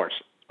was indoors.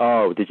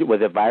 Oh,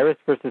 was it Virus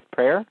versus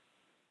Prayer?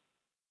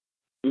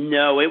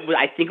 No,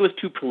 I think it was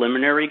two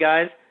preliminary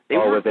guys.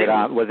 Was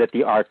it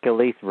the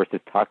Achilles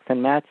versus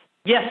Toxin match?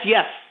 Yes.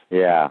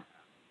 Yeah.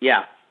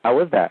 How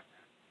was that?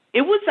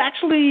 It was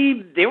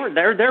actually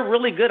they're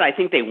really good. I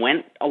think they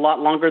went a lot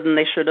longer than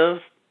they should have.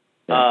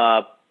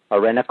 Yeah.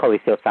 Arena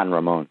Coliseo San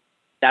Ramon.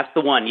 That's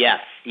the one. Yes.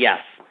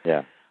 Yeah.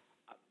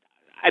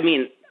 I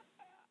mean,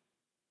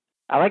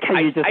 I like how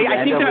you just.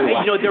 I think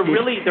they're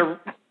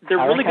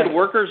really good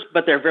workers,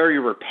 but they're very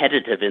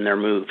repetitive in their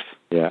moves.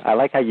 Yeah, I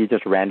like how you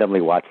just randomly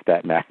watched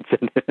that match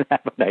and didn't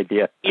have an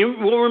idea. You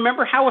will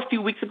remember how a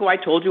few weeks ago I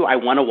told you I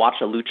want to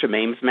watch a Lucha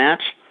Memes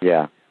match?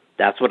 Yeah.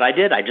 That's what I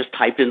did. I just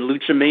typed in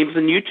Lucha Memes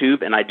on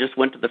YouTube, and I just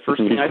went to the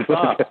first thing I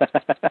saw.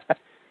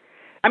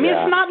 I mean,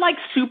 It's not like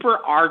Super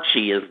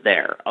Archie is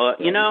there.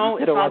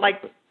 It's not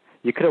like...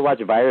 You could have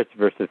watched Virus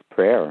versus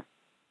Prayer.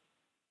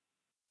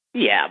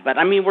 Yeah, but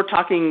I mean, we're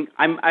talking...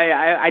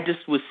 I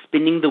just was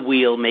spinning the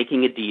wheel,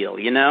 making a deal,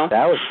 you know?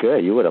 That was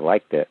good. You would have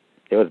liked it.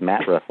 It was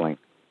mat wrestling.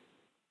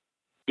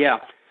 Yeah.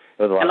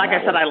 And like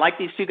I said, I like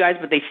these two guys,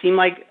 but they seem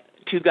like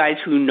two guys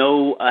who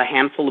know a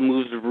handful of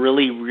moves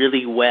really,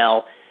 really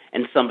well,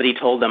 and somebody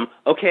told them,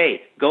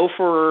 okay, go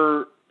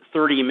for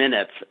 30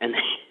 minutes, and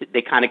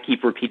they kind of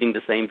keep repeating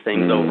the same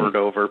things over and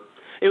over.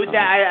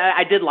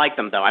 I did like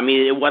them, though. I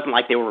mean, it wasn't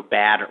like they were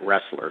bad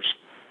wrestlers.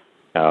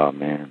 Oh,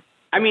 man.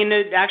 I mean,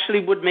 it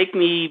actually would make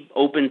me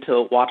open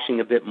to watching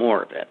a bit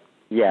more of it.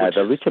 Yeah,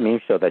 the Lucha Meme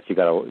show that you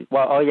got to...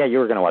 Well, you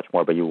were going to watch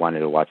more, but you wanted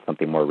to watch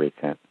something more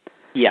recent.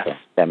 Yes. Yeah,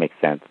 that makes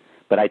sense.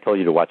 But I told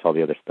you to watch all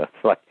the other stuff.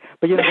 But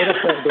they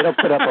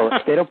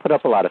don't put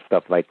up a lot of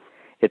stuff. Like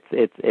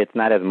it's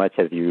not as much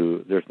as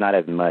you. There's not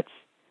as much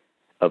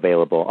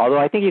available. Although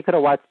I think you could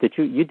have watched.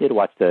 You did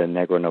watch the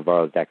Negro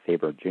Navarro Zack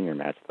Sabre Jr.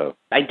 match though.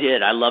 I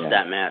did. I loved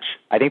that match.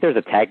 I think there's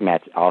a tag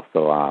match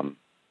also.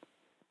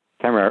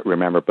 Can't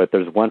remember, but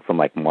there's one from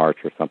like March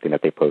or something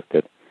that they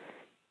posted.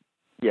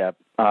 Yeah.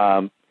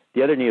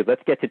 The other news.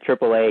 Let's get to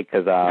AAA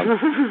because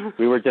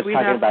we were just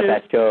talking about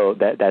that show,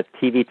 that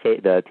TV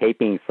the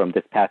tapings from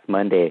this past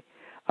Monday,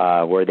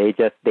 where they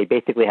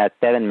basically had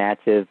 7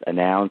 matches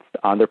announced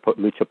on their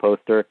Lucha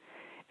poster,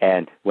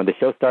 and when the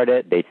show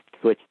started, they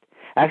switched.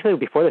 Actually,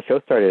 before the show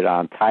started,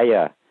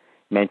 Taya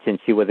mentioned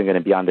she wasn't going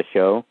to be on the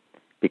show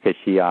because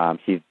she was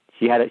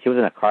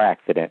in a car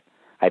accident.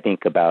 I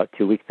think about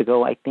 2 weeks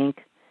ago.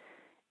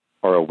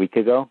 Or a week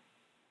ago.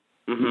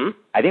 Mm-hmm.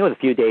 I think it was a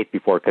few days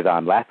before because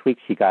last week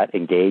she got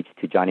engaged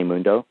to Johnny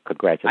Mundo.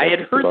 Congratulations. I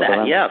had heard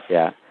that, yes.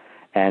 Yeah.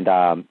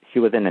 And she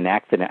was in an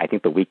accident, I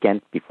think the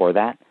weekend before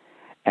that.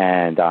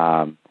 And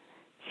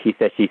she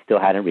said she still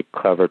hadn't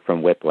recovered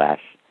from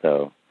whiplash.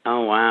 So.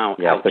 Oh, wow.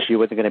 Yeah, Ouch. so she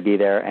wasn't going to be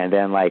there. And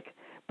then,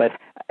 but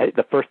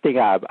the first thing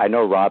I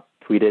know Rob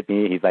tweeted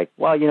me. He's like,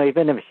 well,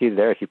 even if she's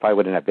there, she probably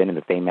wouldn't have been in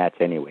the same match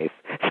anyways.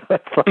 So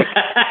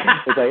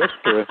it's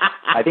true.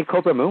 I think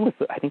Cobra Moon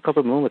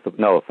was.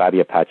 No, Fabi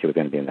Apache was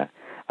going to be in that.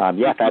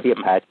 Fabi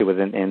Apache was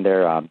in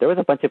there. There was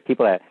a bunch of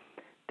people that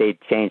they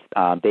changed.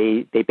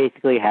 They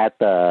basically had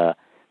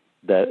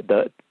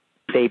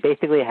They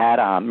basically had.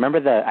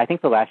 Remember I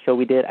think the last show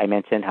we did, I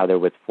mentioned how there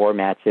was 4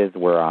 matches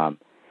where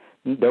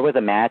there was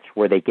a match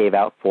where they gave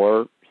out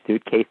 4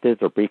 suitcases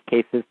or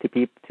briefcases to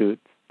people to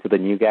the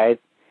new guys.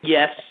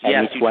 Yes,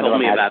 you told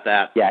me about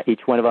that. Yeah,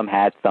 each one of them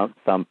had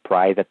some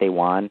prize that they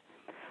won.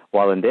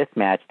 While in this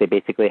match, they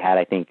basically had,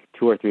 I think,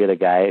 2 or 3 of the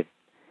guys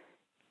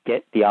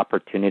get the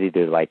opportunity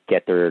to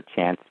get their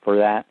chance for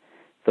that.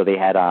 So they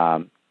had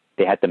the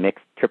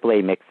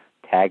AAA mixed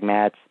tag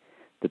match,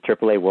 the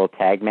AAA World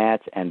Tag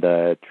match, and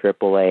the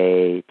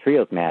AAA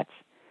Trios match.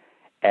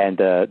 And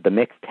the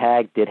mixed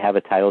tag did have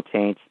a title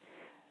change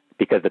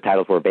because the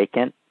titles were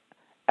vacant.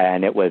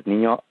 And it was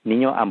Nino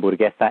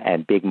Hamburguesa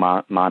and Big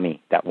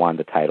Mommy that won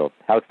the titles.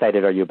 How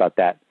excited are you about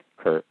that,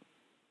 Kurt?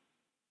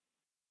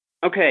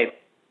 Okay.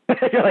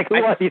 You're like, who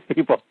are these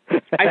people?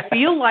 I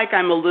feel like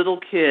I'm a little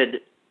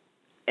kid,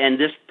 and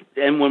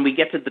when we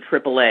get to the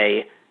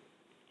AAA,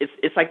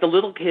 it's like the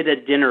little kid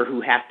at dinner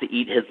who has to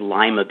eat his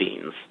lima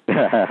beans.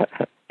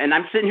 And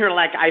I'm sitting here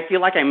like I feel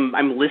like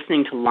I'm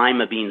listening to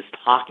lima beans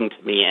talking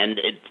to me, and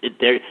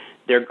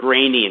they're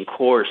grainy and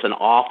coarse and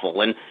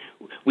awful. And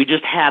we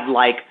just had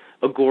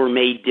a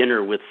gourmet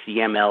dinner with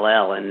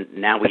CMLL, and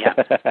now we have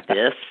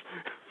this.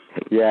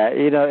 Yeah,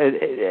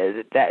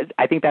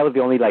 I think that was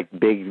the only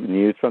big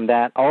news from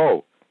that.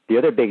 Oh, the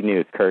other big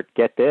news, Kurt,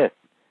 get this.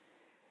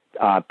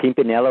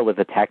 Pimpinella was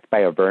attacked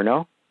by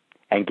Averno,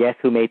 and guess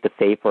who made the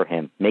save for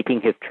him, making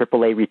his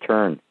AAA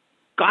return?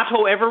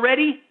 Gato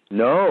Everready?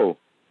 No.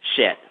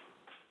 Shit.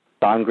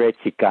 Sangre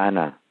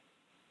Chicana.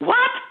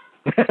 What?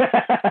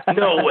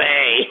 No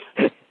way.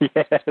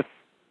 Yes.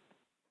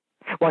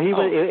 Well, he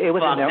was. It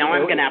was. Now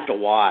I'm going to have to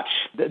watch.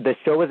 The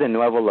show was in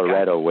Nuevo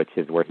Laredo, which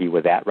is where he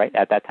was at right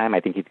at that time.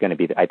 I think he's going to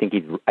be. I think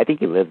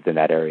he lives in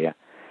that area.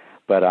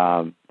 But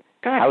God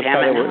damn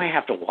it! Now I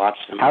have to watch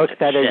them. How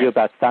excited are you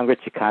about Sangre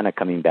Chicana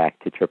coming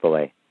back to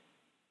AAA?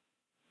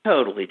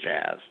 Totally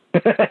jazzed.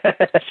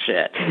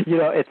 Shit.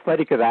 It's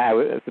funny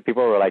because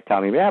people were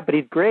telling me, yeah, but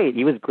he's great.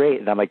 He was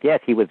great, and I'm like, yes,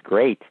 he was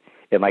great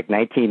in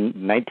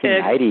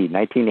 1990,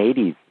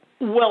 1980s.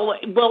 Well,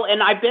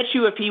 and I bet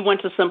you if he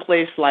went to some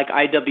place like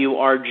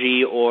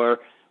IWRG or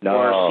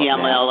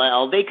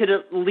CMLL, they could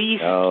at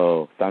least.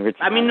 No, Sangre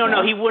Chicana. I mean,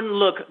 no, he wouldn't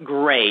look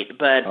great,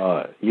 but.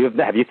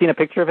 Have you seen a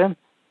picture of him?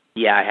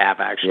 Yeah, I have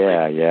actually.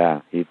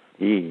 Yeah. He.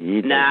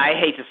 I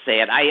hate to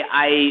say it.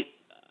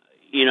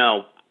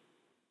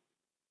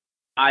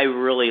 I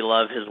really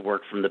love his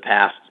work from the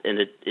past, and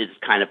it's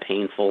kind of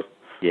painful.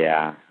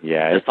 Yeah.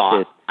 The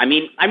thought. I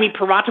mean,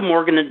 Parata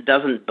Morgan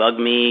doesn't bug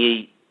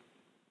me.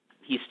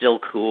 He's still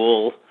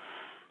cool.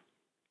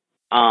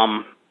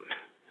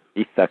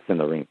 He sucks in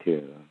the ring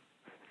too.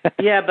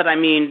 Yeah, but I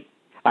mean,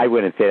 I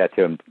wouldn't say that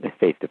to him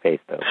face to face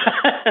though.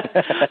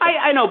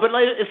 I know, but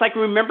it's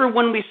remember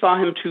when we saw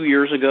him 2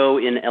 years ago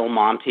in El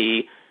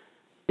Monte?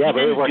 Yeah,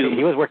 but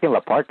he was working La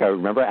Parca.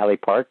 Remember Alley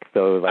Park?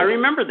 So I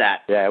remember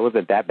that. Yeah, it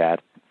wasn't that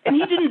bad. And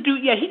he didn't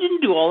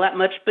do all that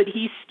much, but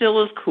he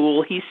still is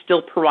cool. He's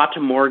still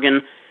Parata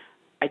Morgan.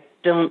 I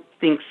don't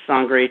think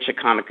Sangre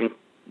Chicana can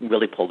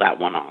really pull that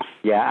one off.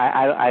 Yeah,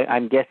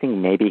 I'm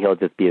guessing maybe he'll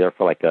just be there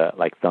for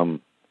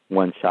some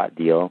one-shot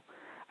deal.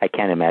 I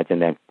can't imagine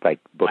them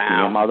booking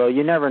him. Although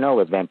you never know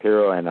with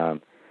Vampiro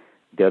and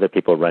the other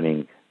people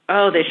running.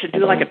 Oh, they should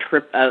do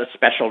a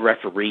special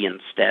referee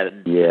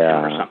instead.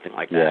 Yeah, or something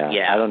like that.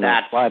 Yeah, I don't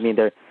know. Well, I mean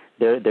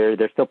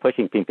they're still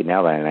pushing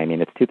Pimpinella, and I mean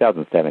it's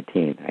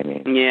 2017. I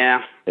mean.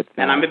 Yeah.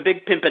 And I'm a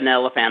big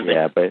Pimpinella fan,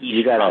 but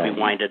you gotta probably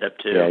wind it up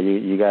too. Yeah,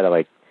 you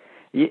gotta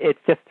it's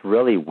just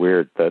really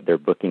weird. Their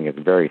booking is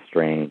very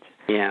strange.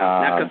 Yeah.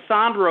 Now,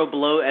 Cassandro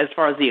as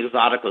far as the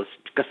exotic goes,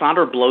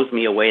 Cassandro blows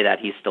me away that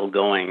he's still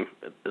going.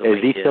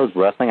 Is he still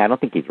wrestling? I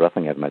don't think he's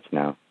wrestling as much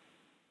now.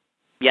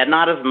 Yeah,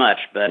 not as much,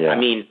 but I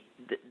mean,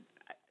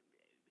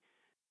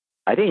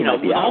 I think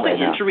with all the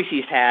injuries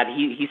he's had,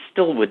 he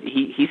still was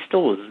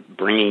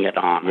bringing it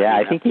on. Yeah,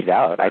 I think he's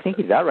out. I think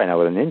he's out right now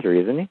with an injury,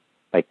 isn't he?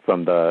 He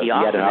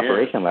had an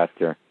operation last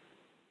year.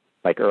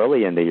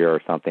 Early in the year or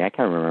something. I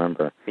can't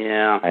remember.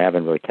 Yeah. I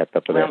haven't really kept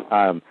up with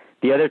it.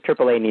 The other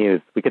AAA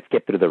news, we could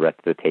skip through the rest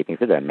of the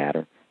tapings. It doesn't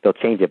matter. They'll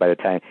change it by the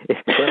time.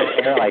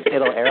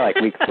 It'll air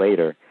weeks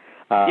later.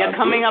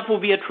 Coming up will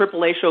be a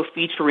AAA show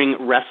featuring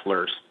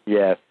wrestlers.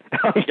 Yes.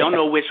 You don't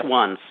know which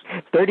ones.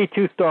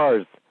 32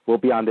 stars will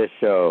be on this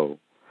show.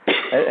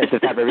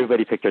 Just have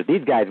everybody pictures.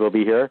 These guys will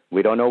be here.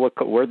 We don't know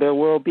where they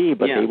will be,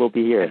 but they will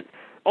be here.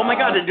 Oh, my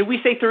God. Did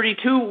we say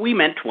 32? We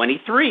meant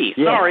 23.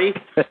 Yeah. Sorry.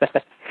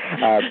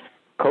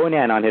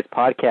 Conan on his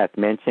podcast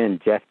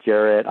mentioned Jeff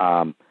Jarrett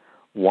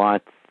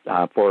wants,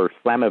 for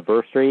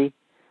Slammiversary,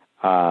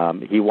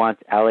 he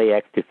wants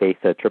LAX to face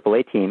a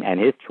AAA team, and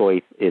his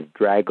choice is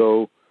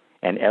Drago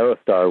and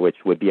Aerostar,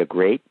 which would be a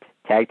great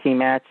tag team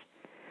match.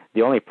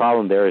 The only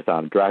problem there is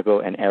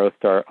Drago and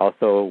Aerostar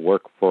also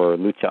work for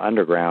Lucha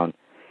Underground,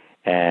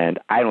 and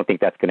I don't think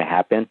that's going to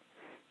happen.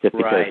 Just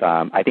because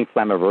I think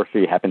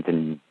Slammiversary happens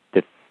in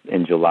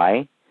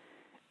July,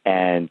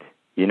 and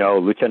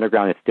Lucha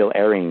Underground is still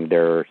airing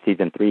their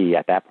season 3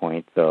 at that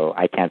point, so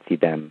I can't see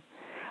them.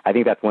 I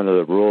think that's one of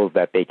the rules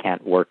that they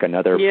can't work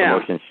another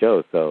promotion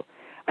show. So,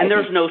 and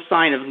there's no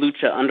sign of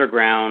Lucha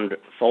Underground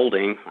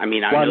folding. I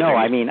mean,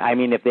 I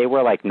mean, if they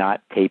were like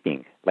not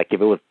taping, like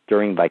if it was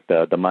during like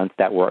the months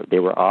that they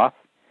were off,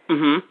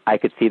 I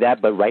could see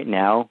that. But right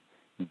now,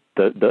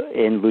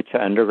 in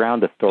Lucha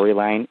Underground, the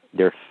storyline,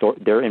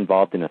 they're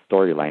involved in a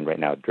storyline right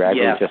now.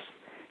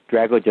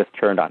 Drago just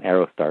turned on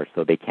Aerostar,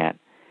 so they can't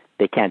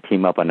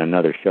team up on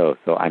another show.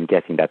 So I'm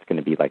guessing that's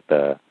going to be like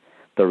the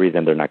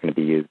reason they're not going to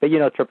be used. But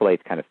Triple H's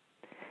kind of,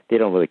 they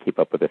don't really keep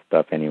up with this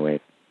stuff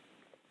anyways.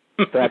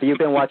 So have you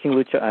been watching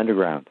Lucha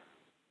Underground?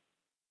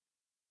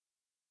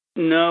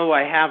 No,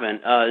 I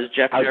haven't. Is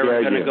Jeff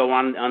Jarrett going to go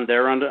on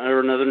there under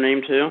another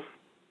name too?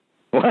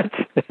 What?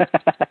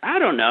 I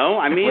don't know.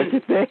 I mean, what did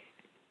you say?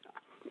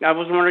 I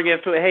was wondering if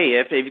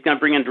he's going to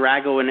bring in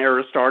Drago and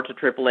Aerostar to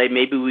AAA,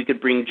 maybe we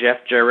could bring Jeff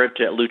Jarrett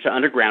to Lucha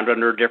Underground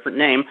under a different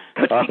name.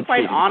 But to be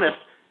quite honest,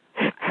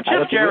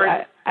 Jeff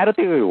Jarrett... I don't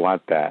think we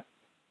want that.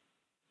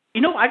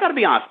 I got to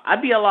be honest.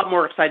 I'd be a lot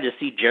more excited to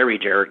see Jerry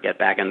Jarrett get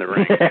back in the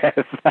ring.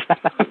 Yes.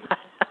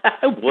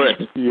 I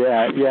would.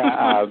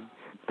 Yeah.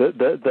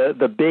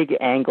 The big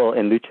angle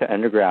in Lucha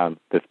Underground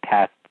this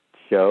past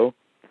show,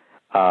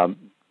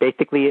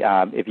 basically,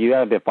 if you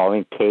haven't been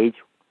following, Cage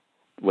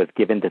was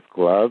given this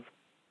glove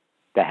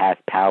that has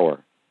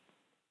power.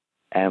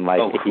 And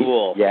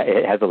cool.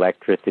 It has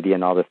electricity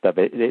and all this stuff.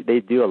 They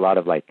do a lot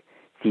of like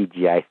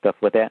CGI stuff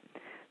with it.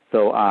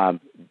 So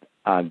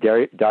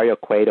Dario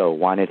Cueto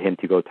wanted him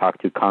to go talk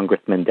to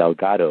Congressman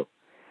Delgado,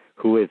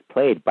 who is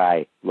played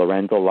by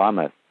Lorenzo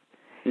Lamas.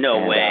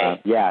 No way.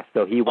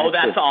 So he went. Oh,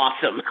 that's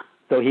awesome.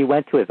 So he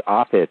went to his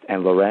office,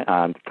 and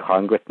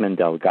Congressman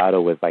Delgado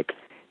was like,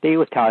 he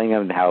was telling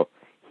him how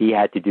he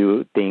had to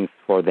do things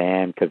for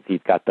them because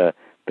he's got the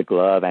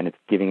glove and it's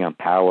giving him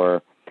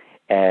power.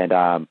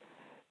 And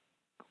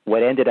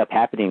what ended up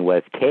happening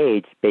was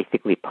Cage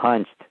basically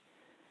punched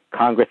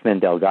Congressman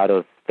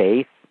Delgado's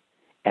face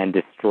and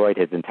destroyed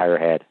his entire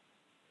head.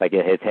 Like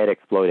his head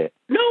exploded.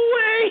 No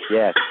way!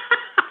 Yes.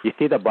 You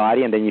see the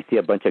body, and then you see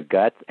a bunch of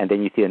guts, and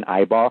then you see an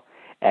eyeball,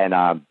 and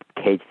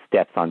Cage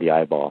steps on the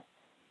eyeball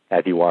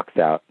as he walks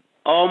out.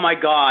 Oh my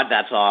God,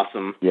 that's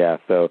awesome! Yeah,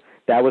 so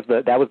that was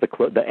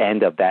the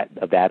end of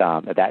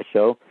that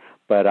show.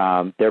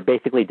 But they're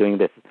basically doing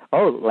this.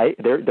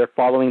 They're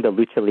following the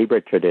Lucha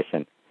Libre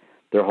tradition.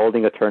 They're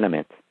holding a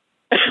tournament.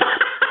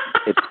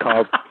 It's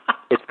called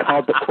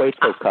the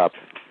Cueto Cup.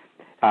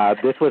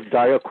 This was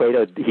Dario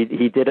Cueto.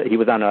 He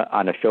was on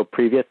a show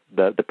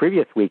the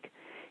previous week.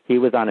 He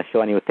was on a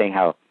show and he was saying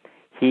how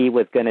he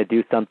was going to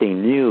do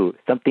something new,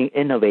 something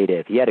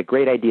innovative. He had a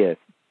great idea,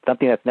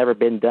 something that's never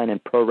been done in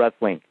pro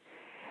wrestling.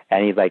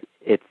 And he's like,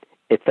 it's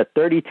a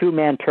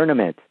 32-man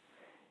tournament,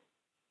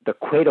 the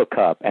Cueto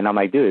Cup. And I'm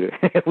like, dude,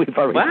 we've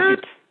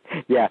already. What?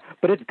 Yeah,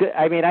 but it's good.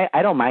 I mean,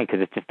 I don't mind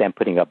because it's just them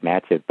putting up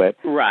matches. But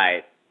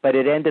right. But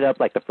it ended up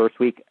like the first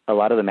week, a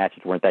lot of the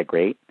matches weren't that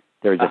great.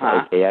 They were just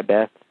okay at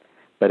best.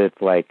 But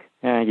it's like,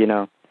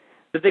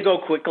 Did they go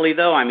quickly,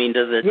 though? I mean,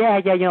 does it...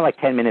 Yeah,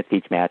 like 10 minutes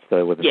each match, so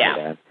it wasn't too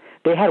bad.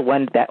 They had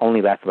one that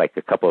only lasted like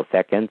a couple of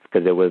seconds,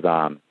 because it was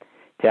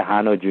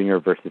Tejano Jr.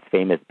 versus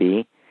Famous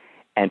B.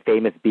 And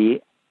Famous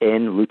B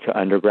in Lucha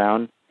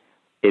Underground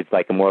is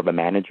like more of a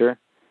manager,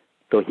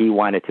 so he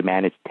wanted to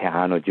manage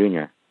Tejano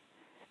Jr.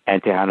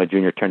 And Tejano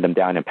Jr. turned him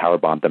down and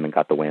powerbombed them and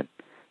got the win.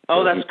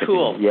 Oh, that's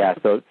cool. Yeah,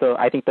 so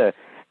I think the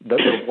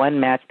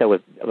one match that was,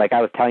 like I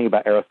was telling you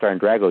about Aerostar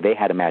and Drago, they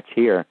had a match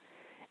here,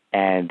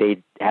 and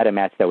they had a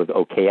match that was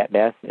okay at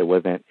best. It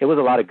was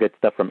a lot of good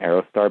stuff from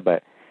Aerostar,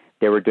 but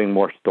they were doing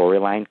more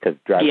storyline because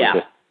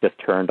Drago just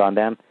turned on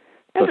them.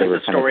 So it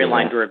was a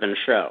storyline-driven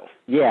show.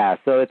 Yeah,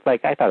 so it's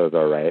like, I thought it was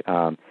all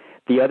right.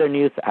 The other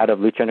news out of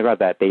Lucha Underground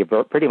that they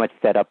pretty much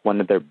set up one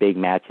of their big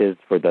matches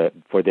for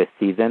this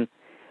season.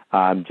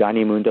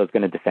 Johnny Mundo is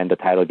going to defend the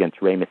title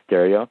against Rey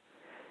Mysterio.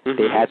 Mm-hmm.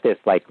 They had this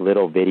like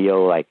little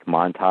video like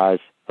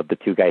montage of the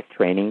two guys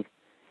training,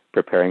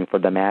 preparing for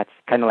the match,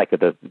 kind of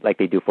like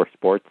they do for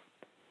sports.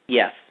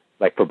 Yes.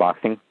 Like for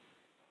boxing.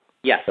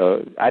 Yes.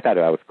 So I thought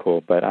that was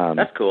cool, but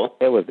that's cool.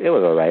 It was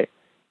all right.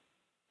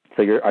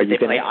 So are you going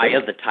to play Eye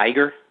of the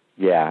Tiger?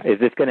 Yeah. Is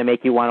this going to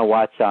make you want to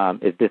watch?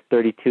 Is this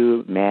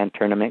 32-man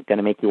tournament going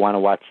to make you want to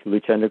watch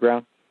Lucha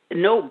Underground?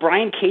 No,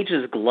 Brian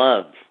Cage's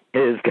glove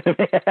is going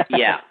to.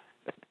 Yeah.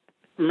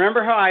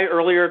 Remember how I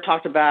earlier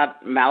talked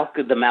about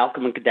the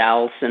Malcolm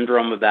McDowell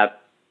syndrome, about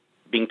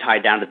being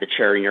tied down to the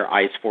chair and your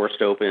eyes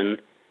forced open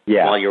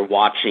while you're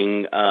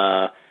watching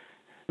Lucha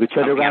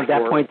Underground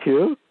at that point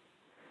too?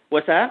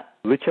 What's that?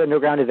 Lucha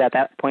Underground is at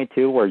that point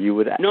too, where you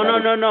would... No.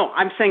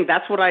 I'm saying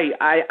that's what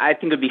I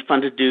think would be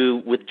fun to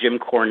do with Jim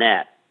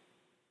Cornette.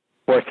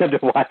 force him to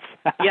watch.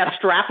 Yeah,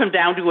 strap him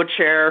down to a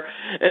chair,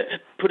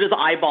 put his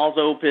eyeballs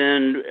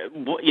open,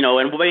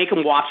 and make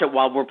him watch it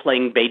while we're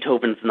playing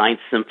Beethoven's Ninth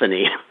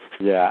Symphony.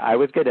 Yeah, I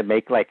was gonna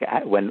make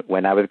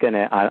when I was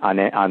gonna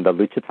on the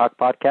Lucha Talk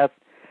podcast,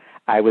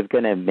 I was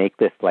gonna make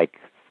this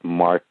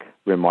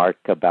remark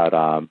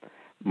about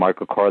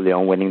Marco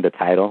Corleone winning the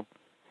title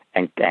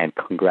and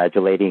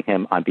congratulating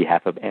him on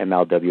behalf of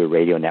MLW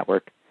Radio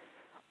Network.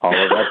 All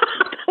of us.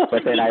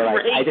 But then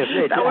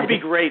that would be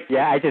great.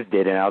 Yeah, I just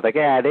did it. I was like,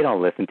 yeah, they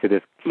don't listen to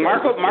this.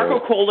 Marco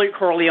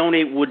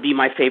Corleone would be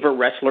my favorite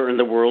wrestler in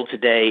the world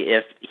today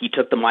if he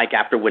took the mic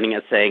after winning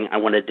it saying, I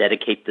want to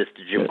dedicate this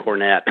to Jim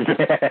Cornette.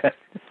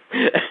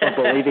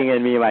 For believing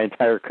in me my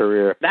entire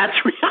career. That's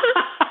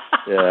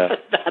yeah.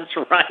 That's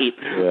right.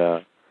 Yeah.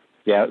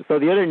 Yeah. So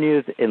the other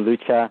news in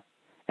Lucha,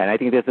 and I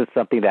think this is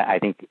something that I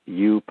think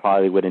you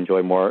probably would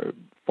enjoy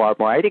far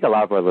more. I think a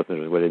lot of our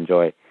listeners would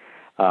enjoy.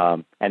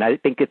 And I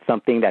think it's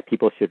something that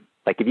people should,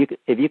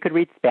 if you could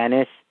read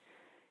Spanish,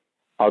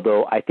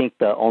 although I think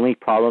the only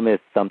problem is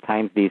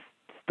sometimes these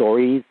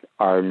stories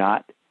are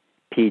not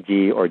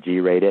PG or G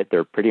rated.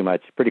 They're pretty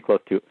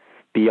close to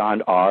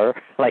beyond R,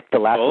 like the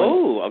last one.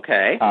 Oh,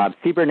 okay.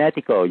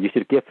 Cibernetico, you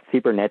should give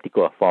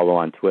Cibernetico a follow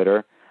on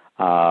Twitter.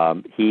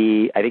 I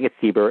think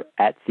it's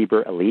at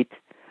Ciber Elite.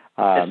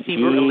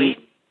 Ciber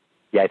Elite?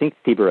 Yeah, I think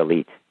Ciber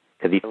Elite,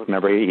 because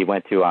he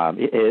went to,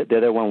 the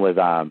other one was,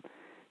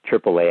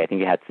 AAA. I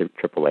think it had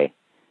AAA.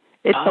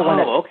 It's the one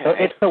that,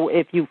 okay.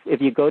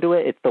 If you go to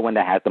it, it's the one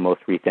that has the most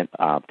recent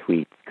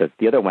tweets, because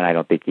the other one I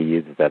don't think he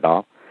uses at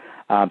all.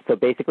 So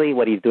basically,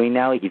 what he's doing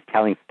now, he's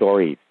telling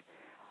stories,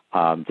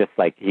 just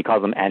like he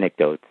calls them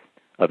anecdotes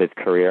of his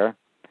career.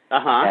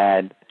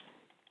 And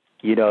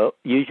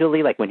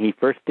usually, when he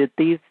first did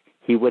these,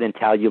 he wouldn't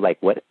tell you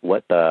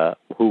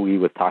who he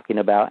was talking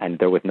about, and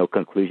there was no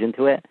conclusion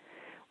to it.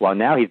 Well,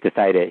 now he's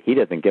decided he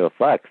doesn't give a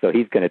fuck, so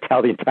he's going to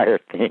tell the entire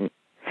thing.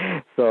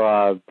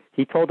 So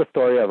he told the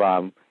story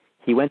of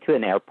he went to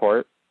an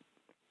airport.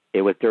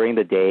 It was during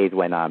the days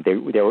when when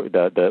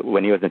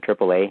he was in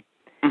AAA,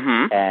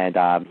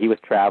 and he was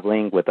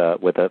traveling with a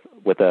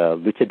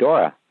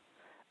luchadora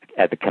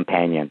as a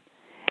companion,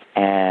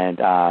 and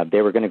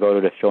they were going to go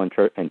to the show in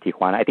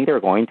Tijuana. I think they were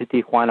going to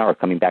Tijuana or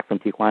coming back from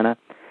Tijuana,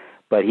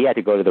 but he had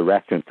to go to the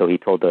restroom, so he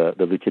told the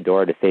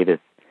luchadora to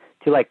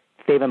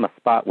save him a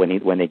spot when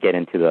they get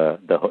into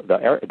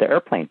the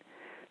airplane.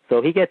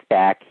 So he gets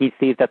back. He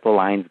sees that the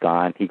line's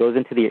gone. He goes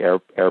into the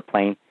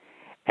airplane,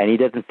 and he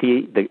doesn't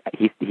see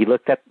he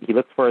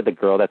looks for the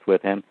girl that's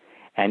with him,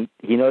 and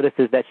he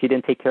notices that she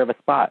didn't take care of a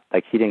spot.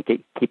 She didn't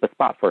keep a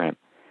spot for him.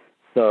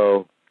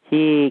 So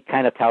he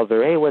kind of tells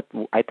her, "Hey,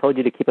 I told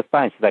you to keep a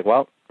spot." And she's like,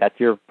 "Well, that's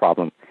your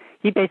problem."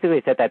 He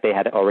basically said that they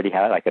had already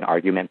had an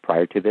argument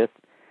prior to this.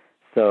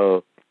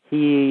 So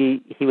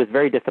he was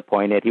very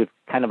disappointed. He was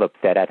kind of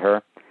upset at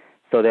her.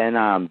 So then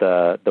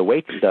the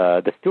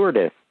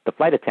stewardess, the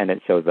flight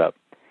attendant, shows up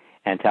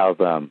and tells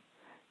them,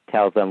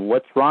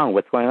 what's wrong,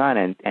 what's going on,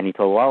 and he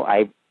told, well,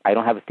 I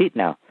don't have a seat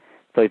now.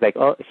 So he's like,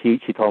 oh, she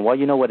told him, well,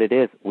 you know what it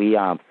is, we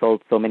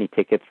sold so many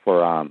tickets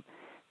for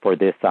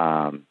this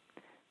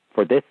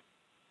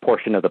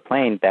portion of the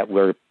plane that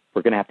we're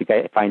going to have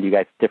to find you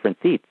guys different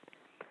seats.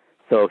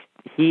 So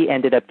he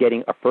ended up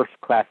getting a first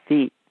class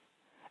seat,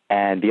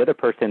 and the other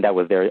person that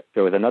was there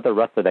was another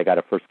wrestler that got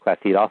a first class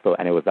seat also,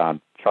 and it was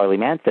Charlie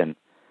Manson.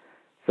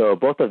 So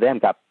both of them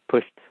got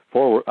pushed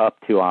forward up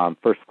to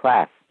first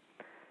class.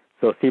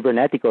 So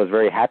Cibernetico is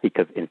very happy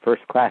because in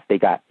first class they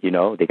got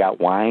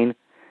wine,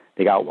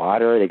 they got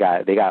water, they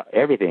got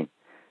everything.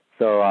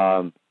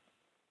 So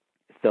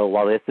so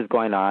while this is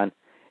going on,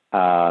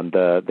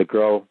 the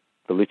girl,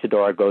 the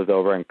luchadora, goes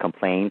over and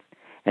complains,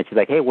 and she's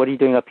like, "Hey, what are you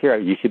doing up here?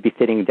 You should be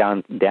sitting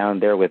down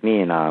there with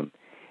me and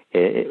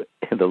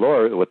the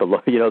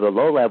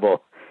low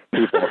level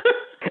people."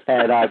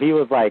 And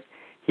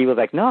he was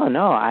like,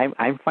 no,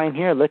 I'm fine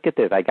here. Look at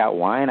this. I got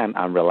wine.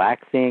 I'm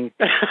relaxing,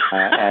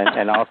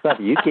 and all stuff.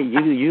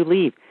 You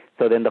leave.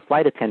 So then the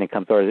flight attendant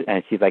comes over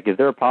and she's like, "Is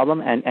there a problem?"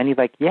 And he's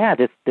like, "Yeah,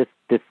 this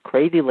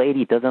crazy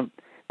lady doesn't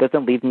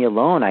leave me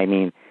alone. I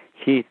mean,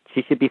 she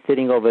should be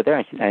sitting over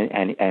there."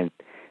 And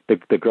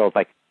the girl's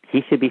like,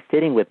 "He should be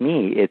sitting with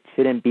me. It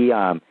shouldn't be.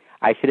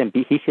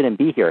 He shouldn't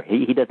be here.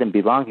 He doesn't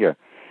belong here."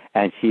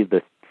 And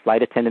the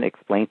flight attendant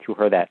explained to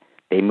her that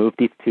they moved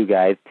these two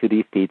guys to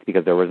these seats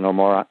because there was no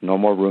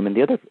more room in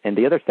the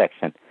other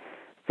section.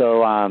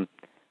 So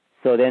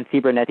then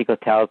Cibernetico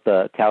tells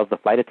the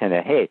flight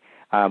attendant, "Hey,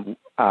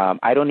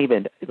 I don't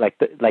even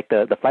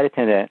the flight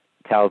attendant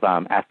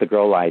asks the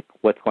girl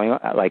what's going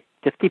on,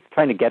 just keeps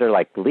trying to get her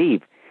to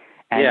leave."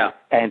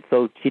 And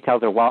so she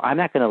tells her, "Well, I'm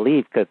not going to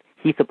leave because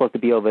he's supposed to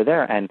be over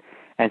there." And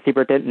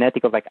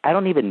Cibernetico's like, "I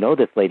don't even know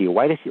this lady.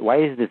 Why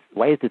is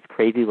this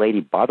crazy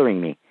lady bothering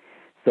me?"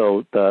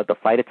 So the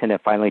flight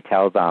attendant finally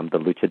tells the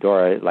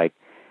luchadora,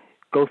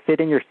 "Go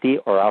sit in your seat,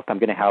 or else I'm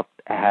going to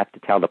have to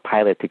tell the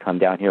pilot to come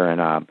down here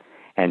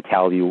and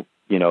tell you,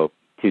 to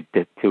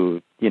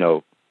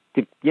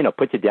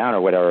put you down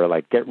or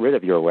whatever, get rid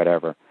of you or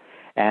whatever."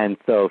 And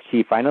so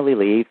she finally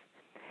leaves,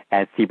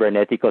 and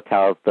Cibernetico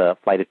tells the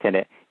flight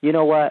attendant, you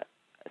know what?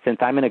 Since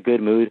I'm in a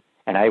good mood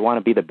and I want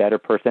to be the better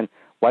person,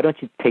 why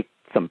don't you take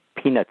some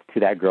peanuts to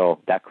that girl,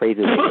 that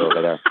crazy lady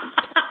over there?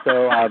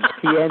 So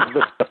he ends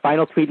with the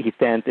final tweet he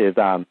sends is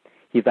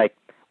he's like,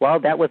 well,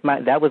 that was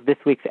this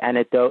week's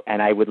anecdote,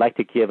 and I would like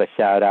to give a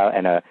shout out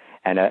and a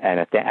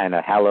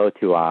hello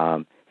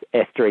to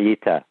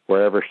Estrellita,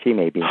 wherever she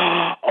may be.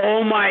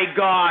 Oh my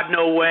God,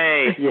 no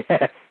way.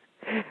 Yes.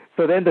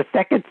 So then the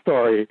second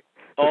story.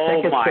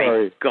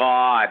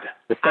 God.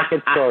 The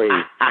second story.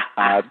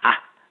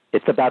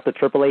 It's about the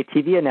AAA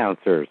TV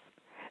announcers.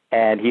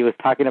 And he was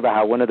talking about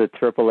how one of the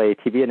AAA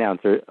TV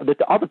announcers,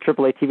 all the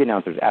AAA TV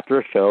announcers, after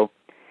a show,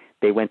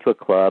 they went to a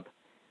club,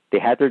 they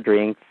had their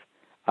drinks,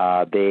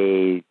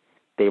 they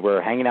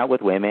were hanging out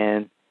with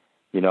women,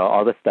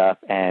 all this stuff,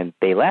 and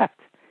they left.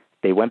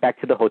 They went back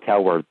to the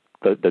hotel where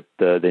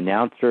the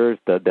announcers,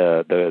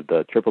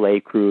 the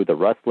AAA crew, the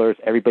wrestlers,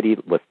 everybody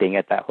was staying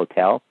at that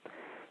hotel.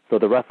 So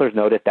the wrestlers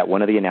noticed that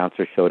one of the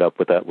announcers showed up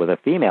with a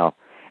female,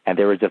 and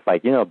they were just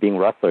like, being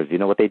wrestlers,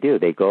 what they do?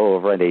 They go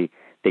over and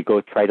they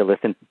go try to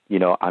listen,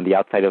 on the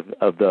outside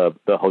of the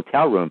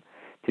hotel room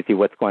to see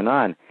what's going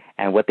on.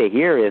 And what they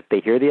hear is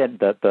the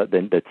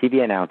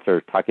TV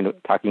announcer talking,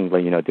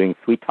 doing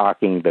sweet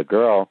talking the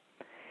girl,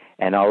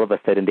 and all of a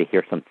sudden they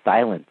hear some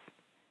silence.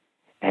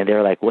 And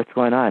they're like, what's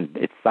going on?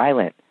 It's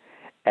silent.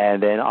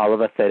 And then all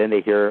of a sudden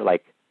they hear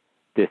like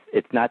this,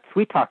 it's not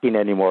sweet talking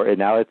anymore. And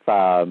now it's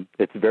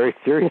very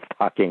serious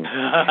talking.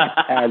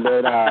 And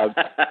then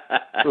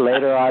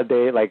later on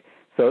they like,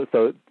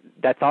 so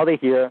that's all they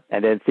hear.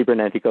 And then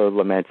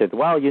Cibernetico mentions,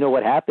 well,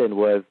 what happened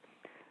was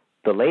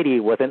the lady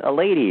wasn't a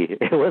lady.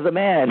 It was a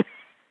man.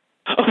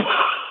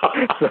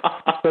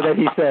 so then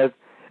he says,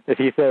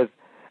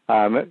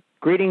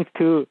 greetings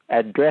to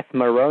Andres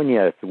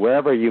Maronias,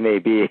 wherever you may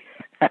be.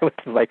 I was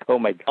like, oh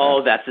my God.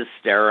 Oh, that's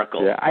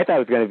hysterical. Yeah, I thought it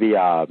was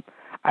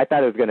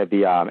going to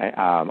be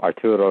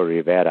Arturo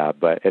Rivera,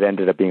 but it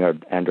ended up being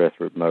Andres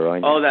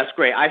Maronias. Oh, that's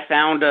great. I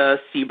found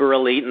Ciber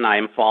Elite, and I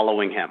am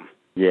following him.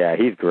 Yeah,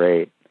 he's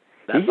great.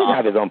 That's he should awesome.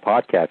 have his own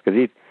podcast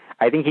because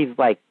I think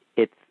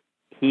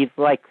he's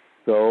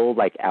so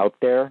like out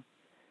there,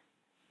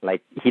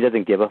 like he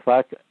doesn't give a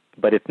fuck.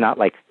 But it's not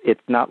like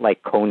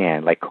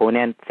Conan. Like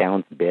Conan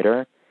sounds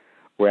bitter,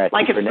 whereas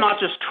like it's not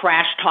just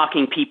trash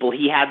talking people.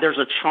 There's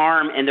a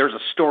charm and there's a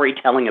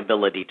storytelling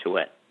ability to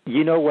it.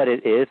 You know what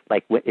it is?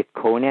 Like if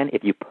Conan,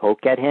 if you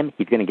poke at him,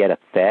 he's gonna get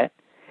upset.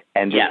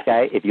 And this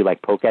guy, if you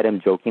like poke at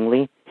him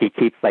jokingly, he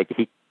keeps like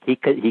he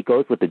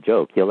goes with the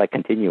joke. He'll like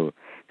continue.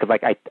 Because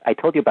like I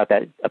told you about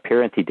that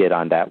appearance he did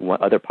on that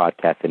one other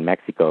podcast in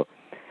Mexico,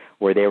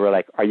 where they were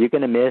like, are you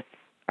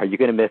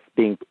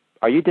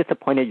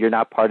disappointed you're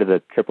not part of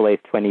the AAA's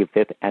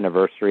 25th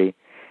anniversary?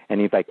 And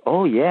he's like,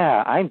 oh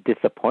yeah, I'm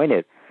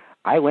disappointed.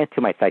 I went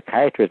to my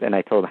psychiatrist and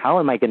I told him, how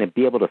am I going to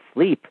be able to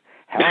sleep?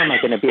 How am I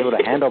going to be able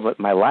to handle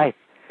my life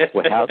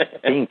without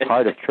being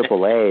part of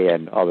AAA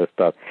and all this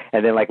stuff?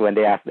 And then like when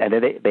they asked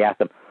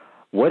him,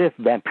 what if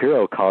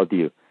Vampiro called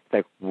you? It's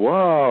like,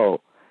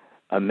 whoa,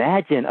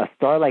 imagine a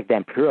star like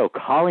Vampiro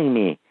calling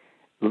me,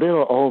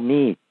 little old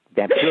me.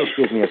 Vampiro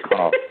gives me a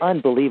call.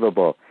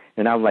 Unbelievable.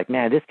 And I'm like,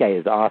 man, this guy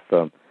is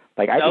awesome.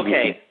 Like,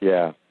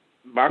 yeah.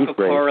 Marco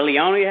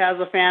Corleone has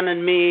a fan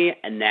in me,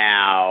 and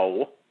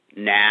now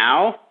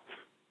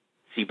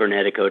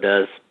Cibernetico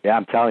does. Yeah,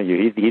 I'm telling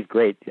you, he's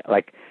great.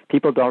 Like,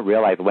 people don't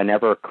realize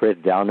whenever Chris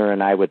Zellner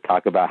and I would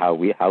talk about how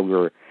we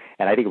were,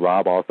 and I think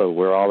Rob also,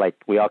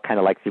 we all kind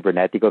of like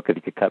Cibernetico because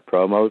he could cut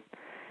promos.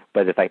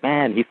 But it's like,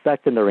 man, he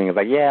sucks in the ring. It's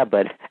like, yeah,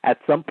 but at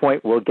some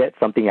point we'll get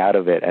something out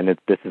of it, and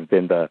this has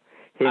been the.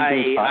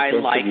 I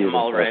like him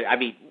already. I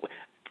mean,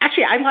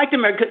 actually, I liked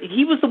him.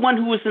 He was the one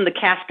who was in the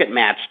casket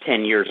match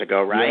 10 years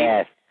ago,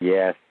 right?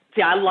 Yes.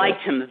 See, I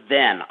liked him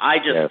then. I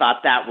just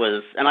thought that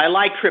was, and I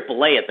liked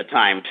AAA at the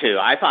time too.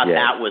 I thought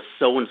that was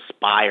so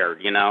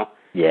inspired,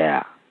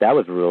 Yeah, that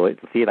was really.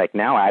 See, like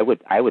now, I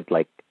would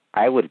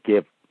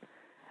give,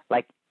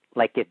 like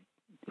if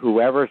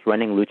whoever's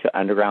running Lucha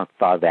Underground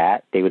saw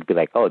that, they would be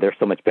like, oh, they're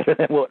so much better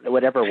than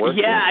whatever we're doing.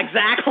 Yeah,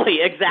 exactly.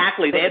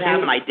 They'd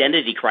have an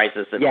identity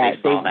crisis if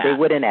they saw that. They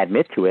wouldn't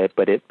admit to it,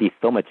 but it'd be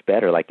so much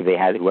better, like if they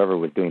had whoever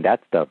was doing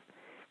that stuff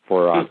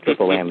for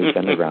AAA and Lucha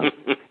Underground.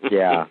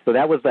 Yeah, so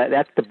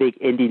that's the big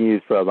indie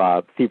news from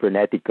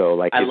Cibernetico.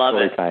 Like, I love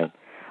it. Time.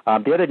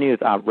 The other news,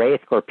 Rey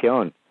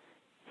Escorpion,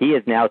 he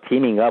is now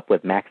teaming up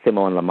with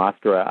Maximo and La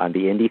Máscara on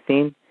the indie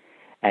scene.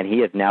 And he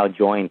has now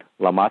joined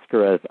La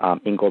Máscara's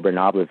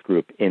Ingobernables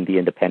group in the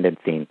independent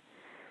scene.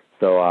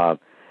 So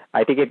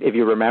I think if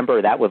you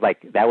remember, that was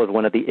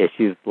one of the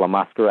issues La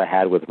Máscara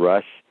had with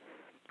Rush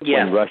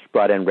when Rush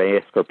brought in Rey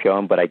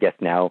Escorpion. But I guess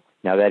now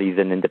that he's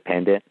an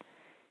independent,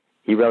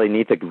 he really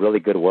needs a really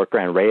good worker,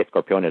 and Rey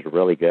Escorpion is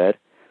really good.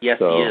 Yes,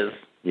 he is.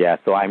 Yeah,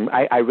 so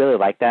I really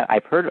like that.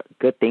 I've heard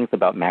good things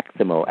about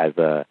Maximo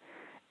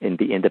in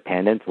the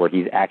independents, where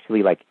he's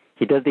actually like.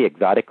 He does the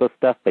Exotico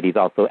stuff, but he's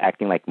also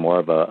acting like more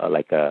of a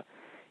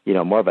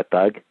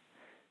thug.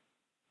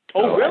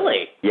 Oh,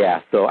 really?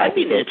 Yeah. So that'd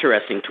be an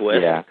interesting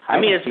twist. Yeah. I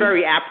mean, it's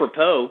very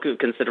apropos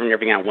considering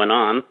everything that went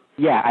on.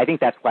 Yeah, I think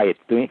that's why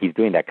he's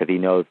doing that, because he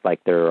knows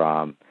like they're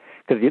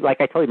because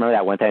like I told you, remember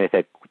that one time they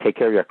said take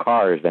care of your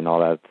cars and all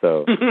that.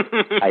 So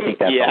I think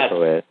that's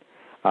also it.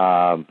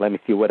 Let me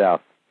see what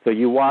else. So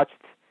you watched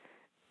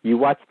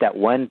that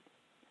one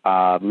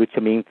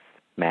Lucha Memes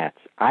match.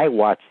 I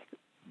watched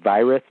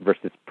Virus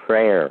versus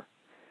Prayer.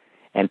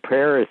 And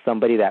Prayer is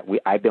somebody that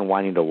I've been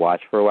wanting to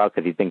watch for a while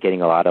because he's been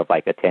getting a lot of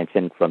like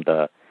attention from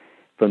the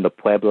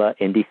Puebla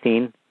indie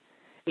scene.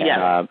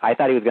 Yeah. And, I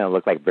thought he was going to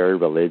look like very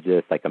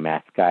religious, like a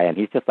masked guy, and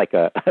he's just like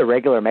a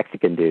regular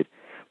Mexican dude.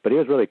 But he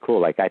was really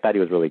cool. Like I thought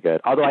he was really good.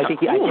 Although That's I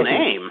think a cool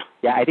name.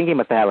 I think he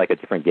must have had like a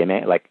different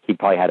gimmick. Like he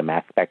probably had a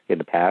mask back in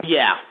the past.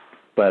 Yeah.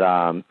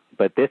 But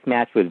this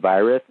match with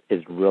Virus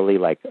is really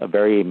like a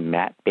very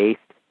mat based,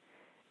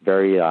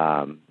 very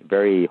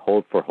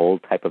hold for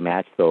hold type of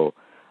match. So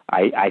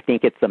I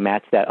think it's a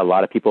match that a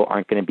lot of people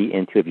aren't going to be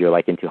into if you're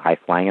like into high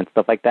flying and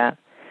stuff like that.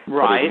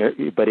 Right.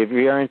 But if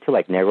you're into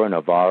like Negro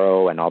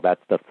Navarro and all that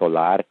stuff,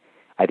 Solar,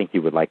 I think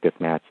you would like this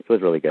match. It was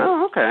really good.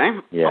 Oh, okay.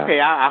 Yeah. Okay,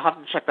 I'll have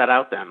to check that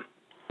out then.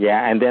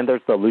 Yeah, and then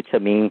there's the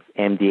Lucha Memes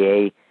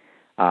MDA,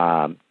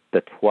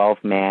 the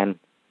 12-man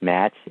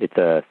match. It's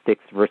a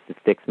 6 versus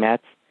 6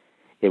 match.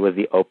 It was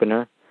the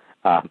opener.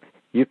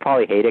 You'd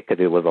probably hate it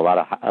because it was a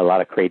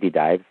lot of crazy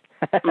dives.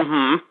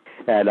 Mm-hmm.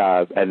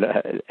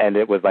 And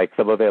it was like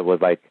some of it was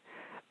like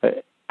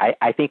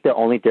I think the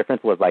only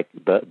difference was like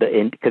because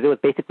it was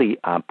basically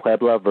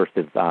Puebla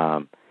versus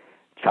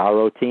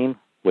Charo team,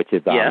 which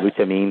is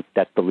Lucha Memes.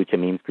 That's the Lucha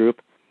Memes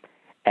group,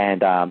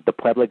 and the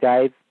Puebla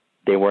guys,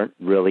 they weren't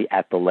really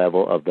at the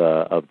level of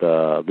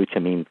the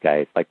Lucha Memes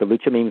guys. Like the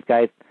Lucha Memes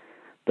guys,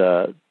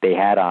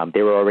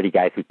 they were already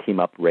guys who team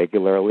up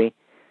regularly,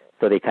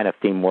 so they kind of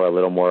seemed a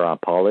little more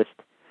polished.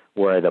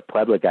 Where the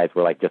Puebla guys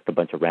were like just a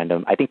bunch of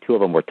random. I think 2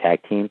 of them were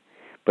tag team,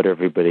 but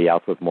everybody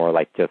else was more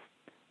like just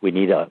we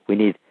need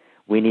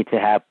to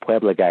have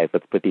Puebla guys.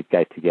 Let's put these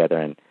guys together.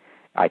 And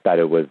I thought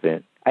it was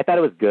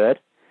good,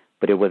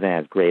 but it wasn't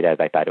as great as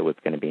I thought it was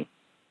going to be.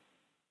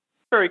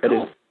 Very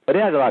cool. But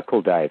it has a lot of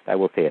cool dives. I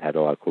will say it had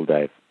a lot of cool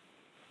dives.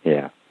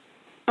 Yeah.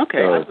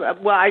 Okay.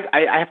 Well,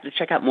 I have to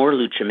check out more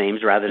Lucha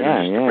Memes rather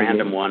than just a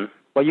random one.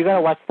 Well, you got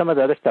to watch some of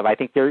the other stuff. I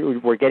think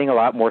we're getting a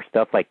lot more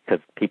stuff, like, because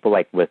people,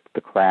 like, with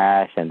the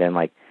Crash and then,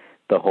 like,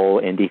 the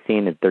whole indie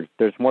scene,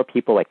 there's more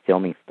people, like,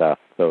 filming stuff.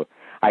 So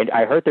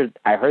I heard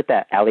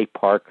that Alley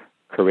Park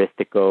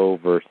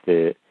Caristico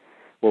versus,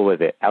 what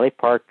was it? Alley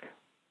Park,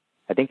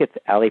 I think it's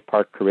Alley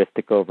Park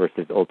Caristico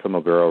versus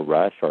Ultimo Guerrero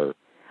Rush, or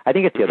I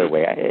think it's the other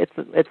way.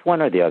 It's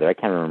one or the other. I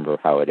can't remember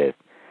how it is.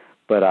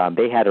 But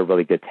they had a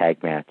really good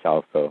tag match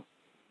also.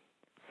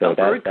 So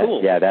very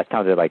cool. That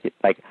sounded like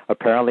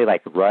apparently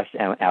like Rush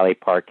and Alley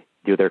Park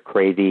do their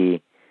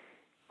crazy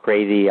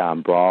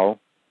brawl.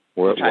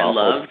 Which I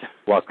loved.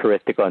 While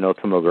Caristico and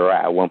Ultimo Guerrero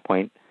at one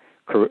point,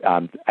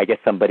 I guess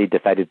somebody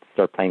decided to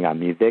start playing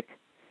music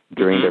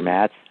during their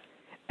match,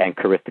 and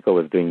Caristico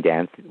was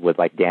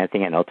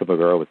dancing, and Ultimo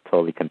Guerrero was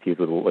totally confused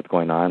with what's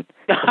going on.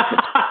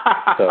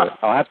 So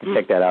I'll have to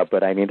check that out.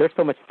 But I mean, there's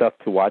so much stuff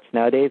to watch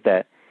nowadays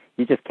that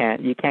you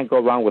can't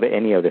go wrong with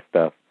any of this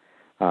stuff.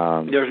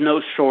 There's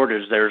no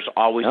shortage. There's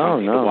always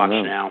something to watch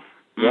now.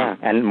 Yeah,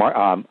 and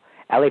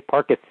Alley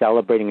Park is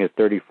celebrating his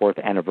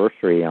 34th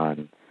anniversary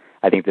on,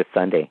 I think, this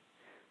Sunday.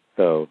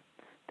 So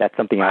that's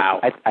something. Wow.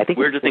 I think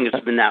weird to think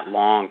it's been that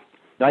long.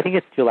 No, I think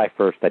it's July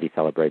 1st that he's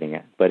celebrating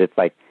it. But it's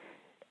like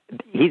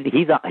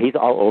he's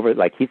all over.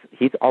 Like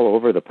he's all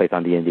over the place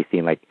on the indie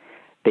scene. Like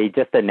they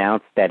just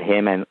announced that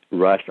him and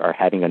Rush are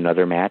having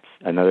another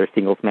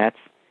singles match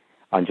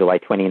on July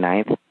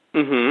 29th.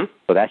 Mm-hmm.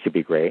 So that should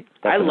be great.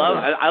 I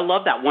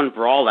love that one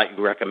brawl that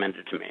you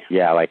recommended to me.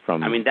 Yeah, like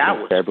from that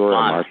was February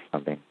fun. or March or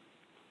something.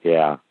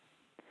 Yeah,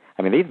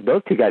 I mean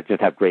those two guys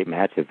just have great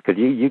matches because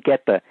you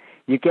get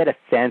a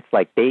sense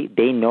like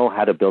they know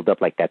how to build up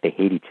like that. They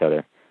hate each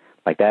other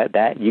like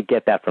that. You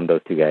get that from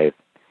those two guys.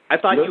 I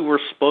thought you were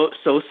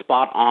so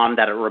spot on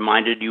that it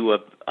reminded you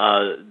of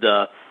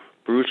the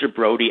Bruiser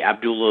Brody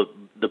Abdullah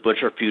the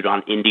Butcher feud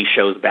on indie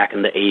shows back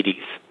in the 80s.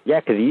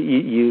 Yeah, because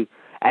you.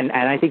 And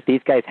I think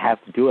these guys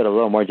have to do it a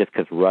little more just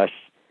because Rush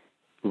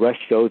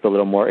shows a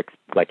little more,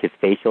 like his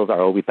facials are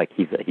always like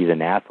he's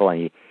an asshole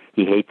and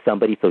he hates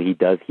somebody, so he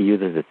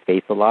uses his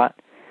face a lot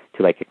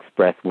to like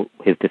express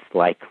his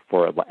dislike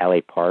for LA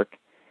Park.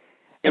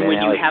 And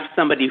when you have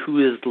somebody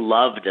who is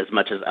loved as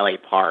much as LA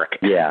Park.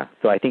 Yeah,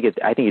 so I think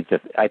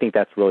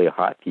that's really a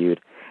hot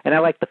feud. And I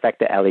like the fact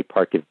that LA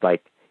Park is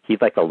like he's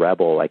like a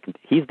rebel, like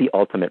he's the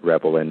ultimate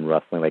rebel in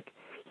wrestling. Like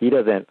he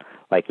doesn't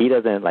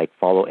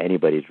follow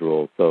anybody's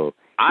rules. So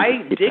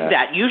I dig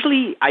that.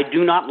 Usually, I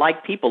do not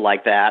like people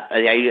like that.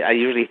 I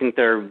usually think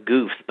they're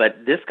goofs,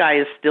 but this guy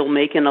is still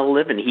making a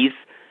living. He's,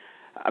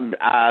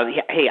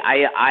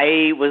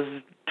 I was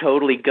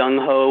totally gung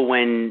ho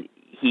when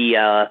he,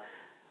 I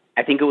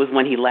think it was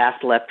when he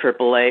last left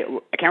AAA.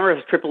 I can't remember if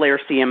it was AAA or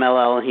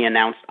CMLL, and he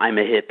announced, "I'm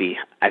a hippie."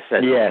 I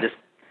said,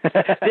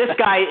 "This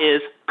guy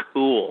is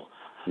cool,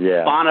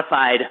 yeah,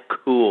 bonafide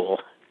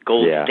cool."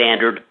 Gold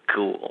standard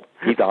cool.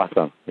 He's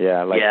awesome.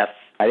 Yeah, yes.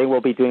 I think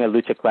we'll be doing a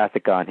Lucha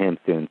Classica on him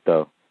soon.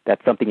 So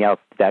that's something else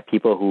that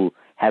people who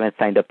haven't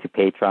signed up to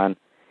Patreon,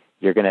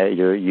 you're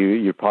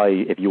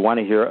probably, if you want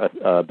to hear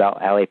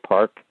about LA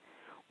Park,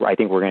 I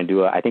think we're gonna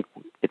do I think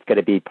it's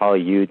gonna be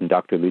probably you and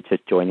Dr. Lucha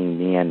joining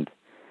me, and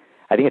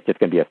I think it's just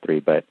gonna be us three,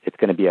 but it's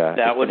gonna be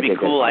that would be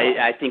cool.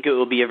 I think it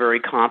will be a very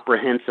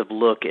comprehensive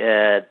look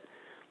at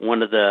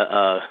one of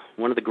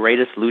the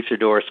greatest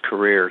luchadors'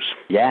 careers.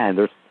 Yeah, and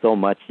there's so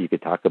much you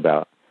could talk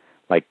about,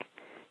 like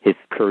his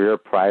career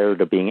prior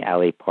to being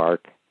LA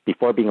Park,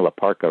 before being La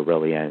Parka,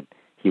 really, and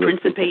he was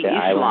Principe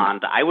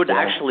Island. I would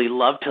actually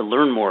love to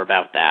learn more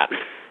about that.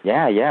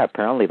 Yeah,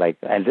 apparently,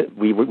 and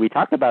we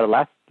talked about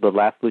it the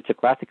last Lucha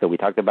Classica. We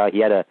talked about he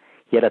had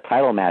a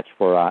title match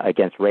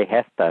against Rey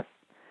Gestas,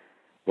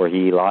 where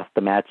he lost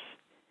the match,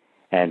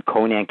 and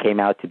Konnan came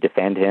out to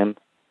defend him.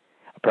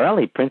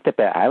 Apparently, Principe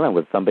Island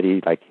was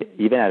somebody, like,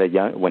 even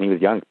when he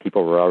was young,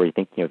 people were already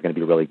thinking he was going to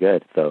be really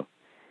good. So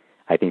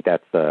I think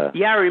that's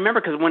yeah, I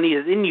remember, because when he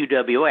was in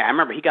UWA, I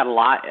remember he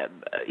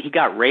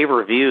got rave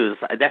reviews.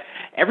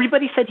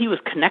 Everybody said he was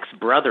Connect's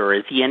brother.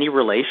 Is he any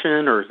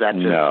relation, or is that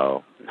just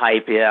no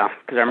hype? Yeah,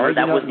 because I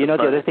remember the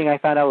other thing I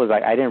found out was,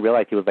 like, I didn't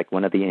realize he was like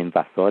one of the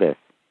Invasores.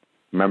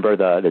 Remember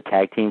the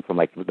tag team from,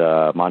 like,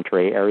 the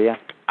Monterey area?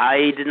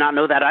 I did not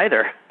know that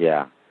either.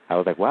 Yeah, I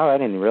was like, wow, I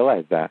didn't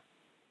realize that.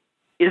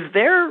 Is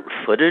there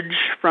footage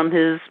from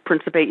his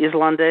Principe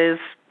Island days?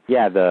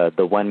 Yeah,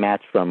 the one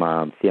match from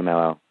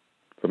CMLL.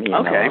 From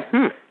EMLL.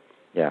 Okay.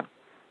 Yeah.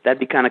 That'd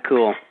be kind of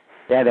cool.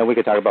 Yeah, then we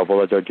could talk about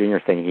Volador Jr.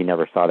 saying he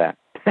never saw that.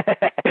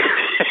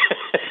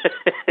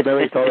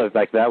 Remember, he told us,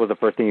 like, that was the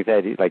first thing he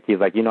said. He's like,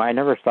 I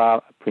never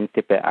saw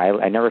Principe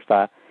Island. I never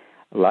saw,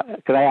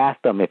 because I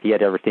asked him if he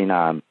had ever seen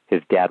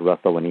his dad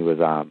wrestle when he was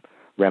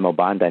Remo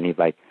Banda, and he's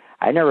like,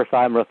 I never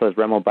saw him wrestle as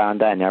Remo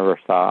Banda. I never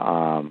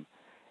saw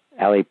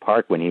LA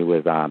Park when he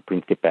was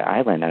Principe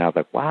Island, and I was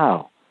like,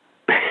 wow.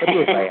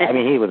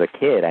 He was a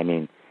kid. I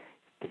mean,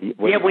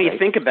 when you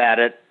think about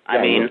it, I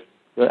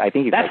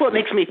think that's what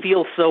makes me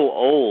feel so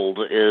old.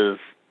 Is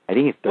I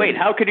think he's 30. Wait,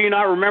 how could you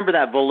not remember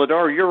that,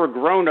 Volador? You're a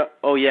grown up.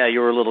 Oh yeah, you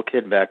were a little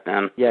kid back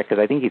then. Yeah, because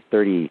I think he's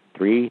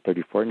 33,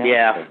 34 now.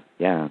 Yeah, so,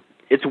 yeah.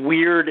 It's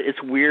weird.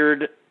 It's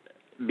weird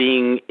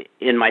being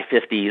in my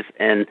 50s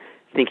and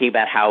thinking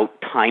about how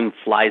time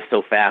flies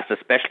so fast,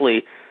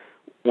 especially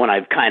when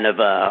I've kind of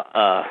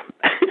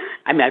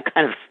I've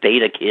kind of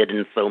stayed a kid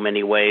in so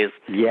many ways.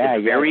 Yeah,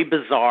 it's very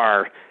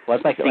bizarre. Well,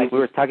 it's like we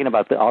were talking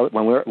about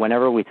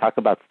whenever we talk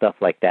about stuff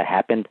like that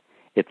happened,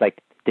 it's like,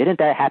 didn't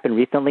that happen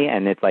recently?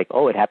 And it's like,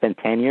 oh, it happened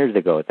 10 years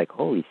ago. It's like,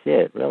 holy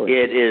shit, really?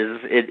 It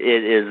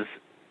is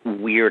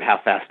weird how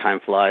fast time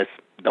flies.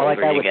 Like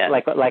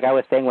I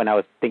was saying when I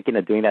was thinking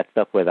of doing that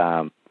stuff with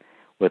all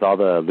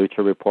the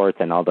Lucha reports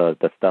and all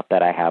the stuff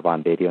that I have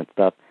on video and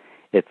stuff,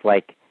 it's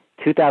like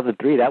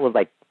 2003. That was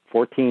like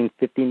 14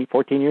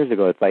 years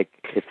ago. It's like,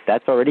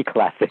 that's already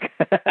classic.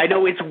 I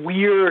know, it's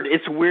weird.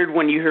 It's weird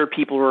when you hear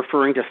people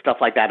referring to stuff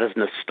like that as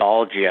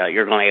nostalgia.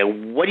 You're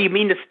going, what do you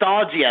mean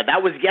nostalgia?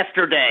 That was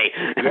yesterday.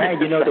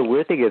 Yeah, the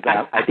weird thing is,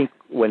 I think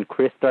when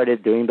Chris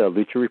started doing the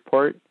Lucha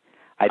Report,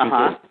 I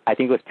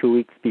think it was 2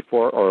 weeks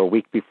before or a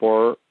week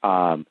before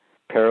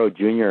Pero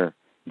Jr.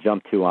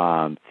 jumped to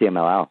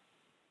CMLL.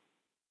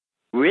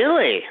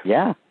 Really?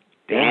 Yeah.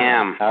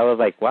 Damn. I was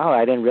like, wow,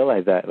 I didn't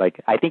realize that.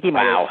 Like, I think he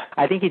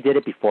I think he did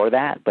it before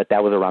that, but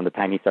that was around the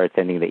time he started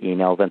sending the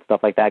emails and stuff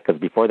like that, because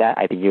before that,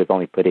 I think he was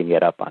only putting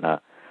it up on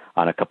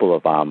a couple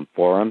of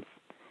forums,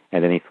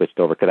 and then he switched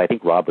over, because I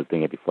think Rob was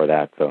doing it before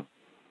that, so.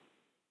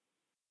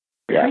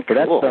 Yeah,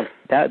 so cool.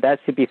 That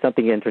should be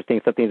something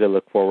interesting, something to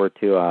look forward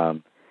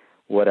to.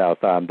 What else?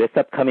 This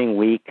upcoming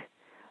week,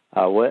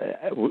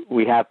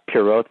 we have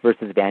Pierrot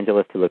versus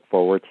Vangelis to look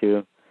forward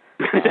to.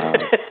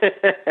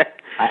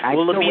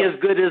 Will it be as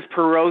good as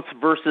Perot's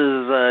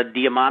versus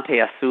Diamante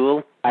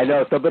Azul? I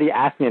know. Somebody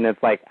asked me, and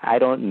it's like, I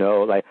don't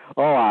know. Like,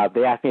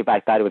 they asked me if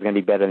I thought it was going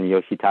to be better than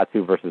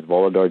Yoshitatsu versus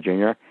Volador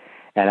Jr.,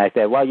 and I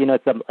said, well,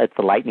 it's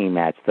a lightning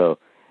match, so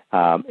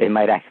it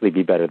might actually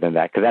be better than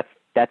that, because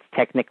that's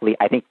technically,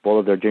 I think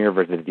Volador Jr.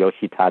 versus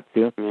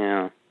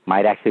Yoshitatsu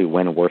might actually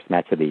win worst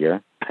match of the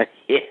year.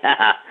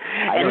 Yeah.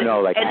 I don't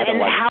know. Like,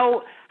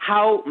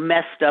 how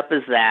messed up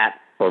is that?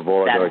 For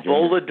Volador that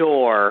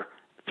Volador,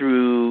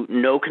 through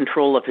no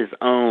control of his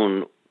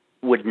own,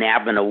 would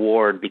nab an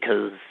award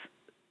because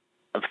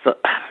of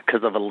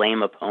a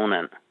lame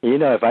opponent.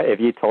 If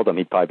you told him,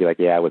 he'd probably be like,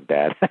 "Yeah, it was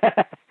bad."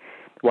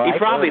 Well, he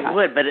probably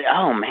would, but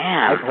oh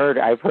man,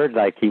 I've heard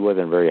like he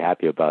wasn't very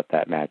happy about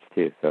that match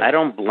too. So I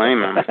don't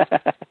blame him.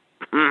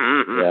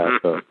 Yeah.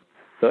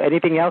 So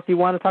anything else you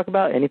want to talk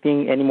about?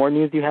 Any more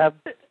news you have?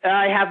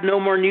 I have no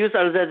more news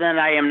other than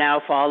I am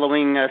now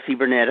following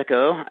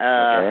Cibernetico.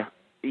 Okay.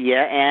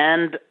 Yeah,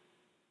 and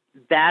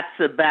that's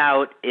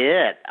about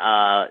it.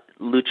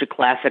 Lucha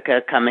Classica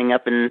coming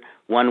up in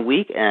 1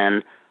 week,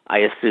 and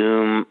I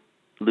assume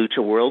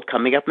Lucha World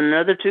coming up in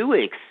another 2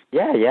 weeks.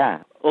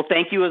 Yeah. Well,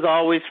 thank you as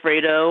always,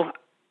 Fredo,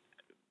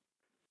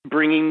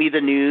 bringing me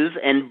the news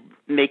and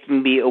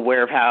making me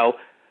aware of how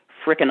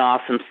frickin'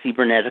 awesome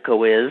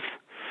Cibernetico is.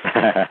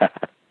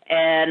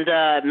 And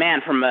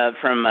man, from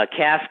a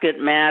casket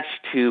match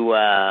to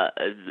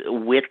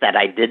wit that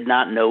I did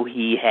not know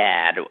he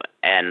had,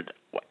 and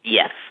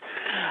yes.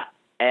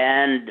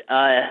 And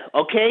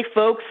okay,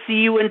 folks, see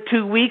you in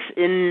 2 weeks.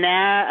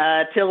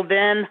 Till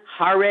then,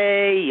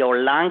 Hare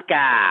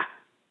Yolanka.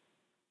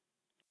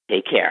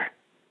 Take care.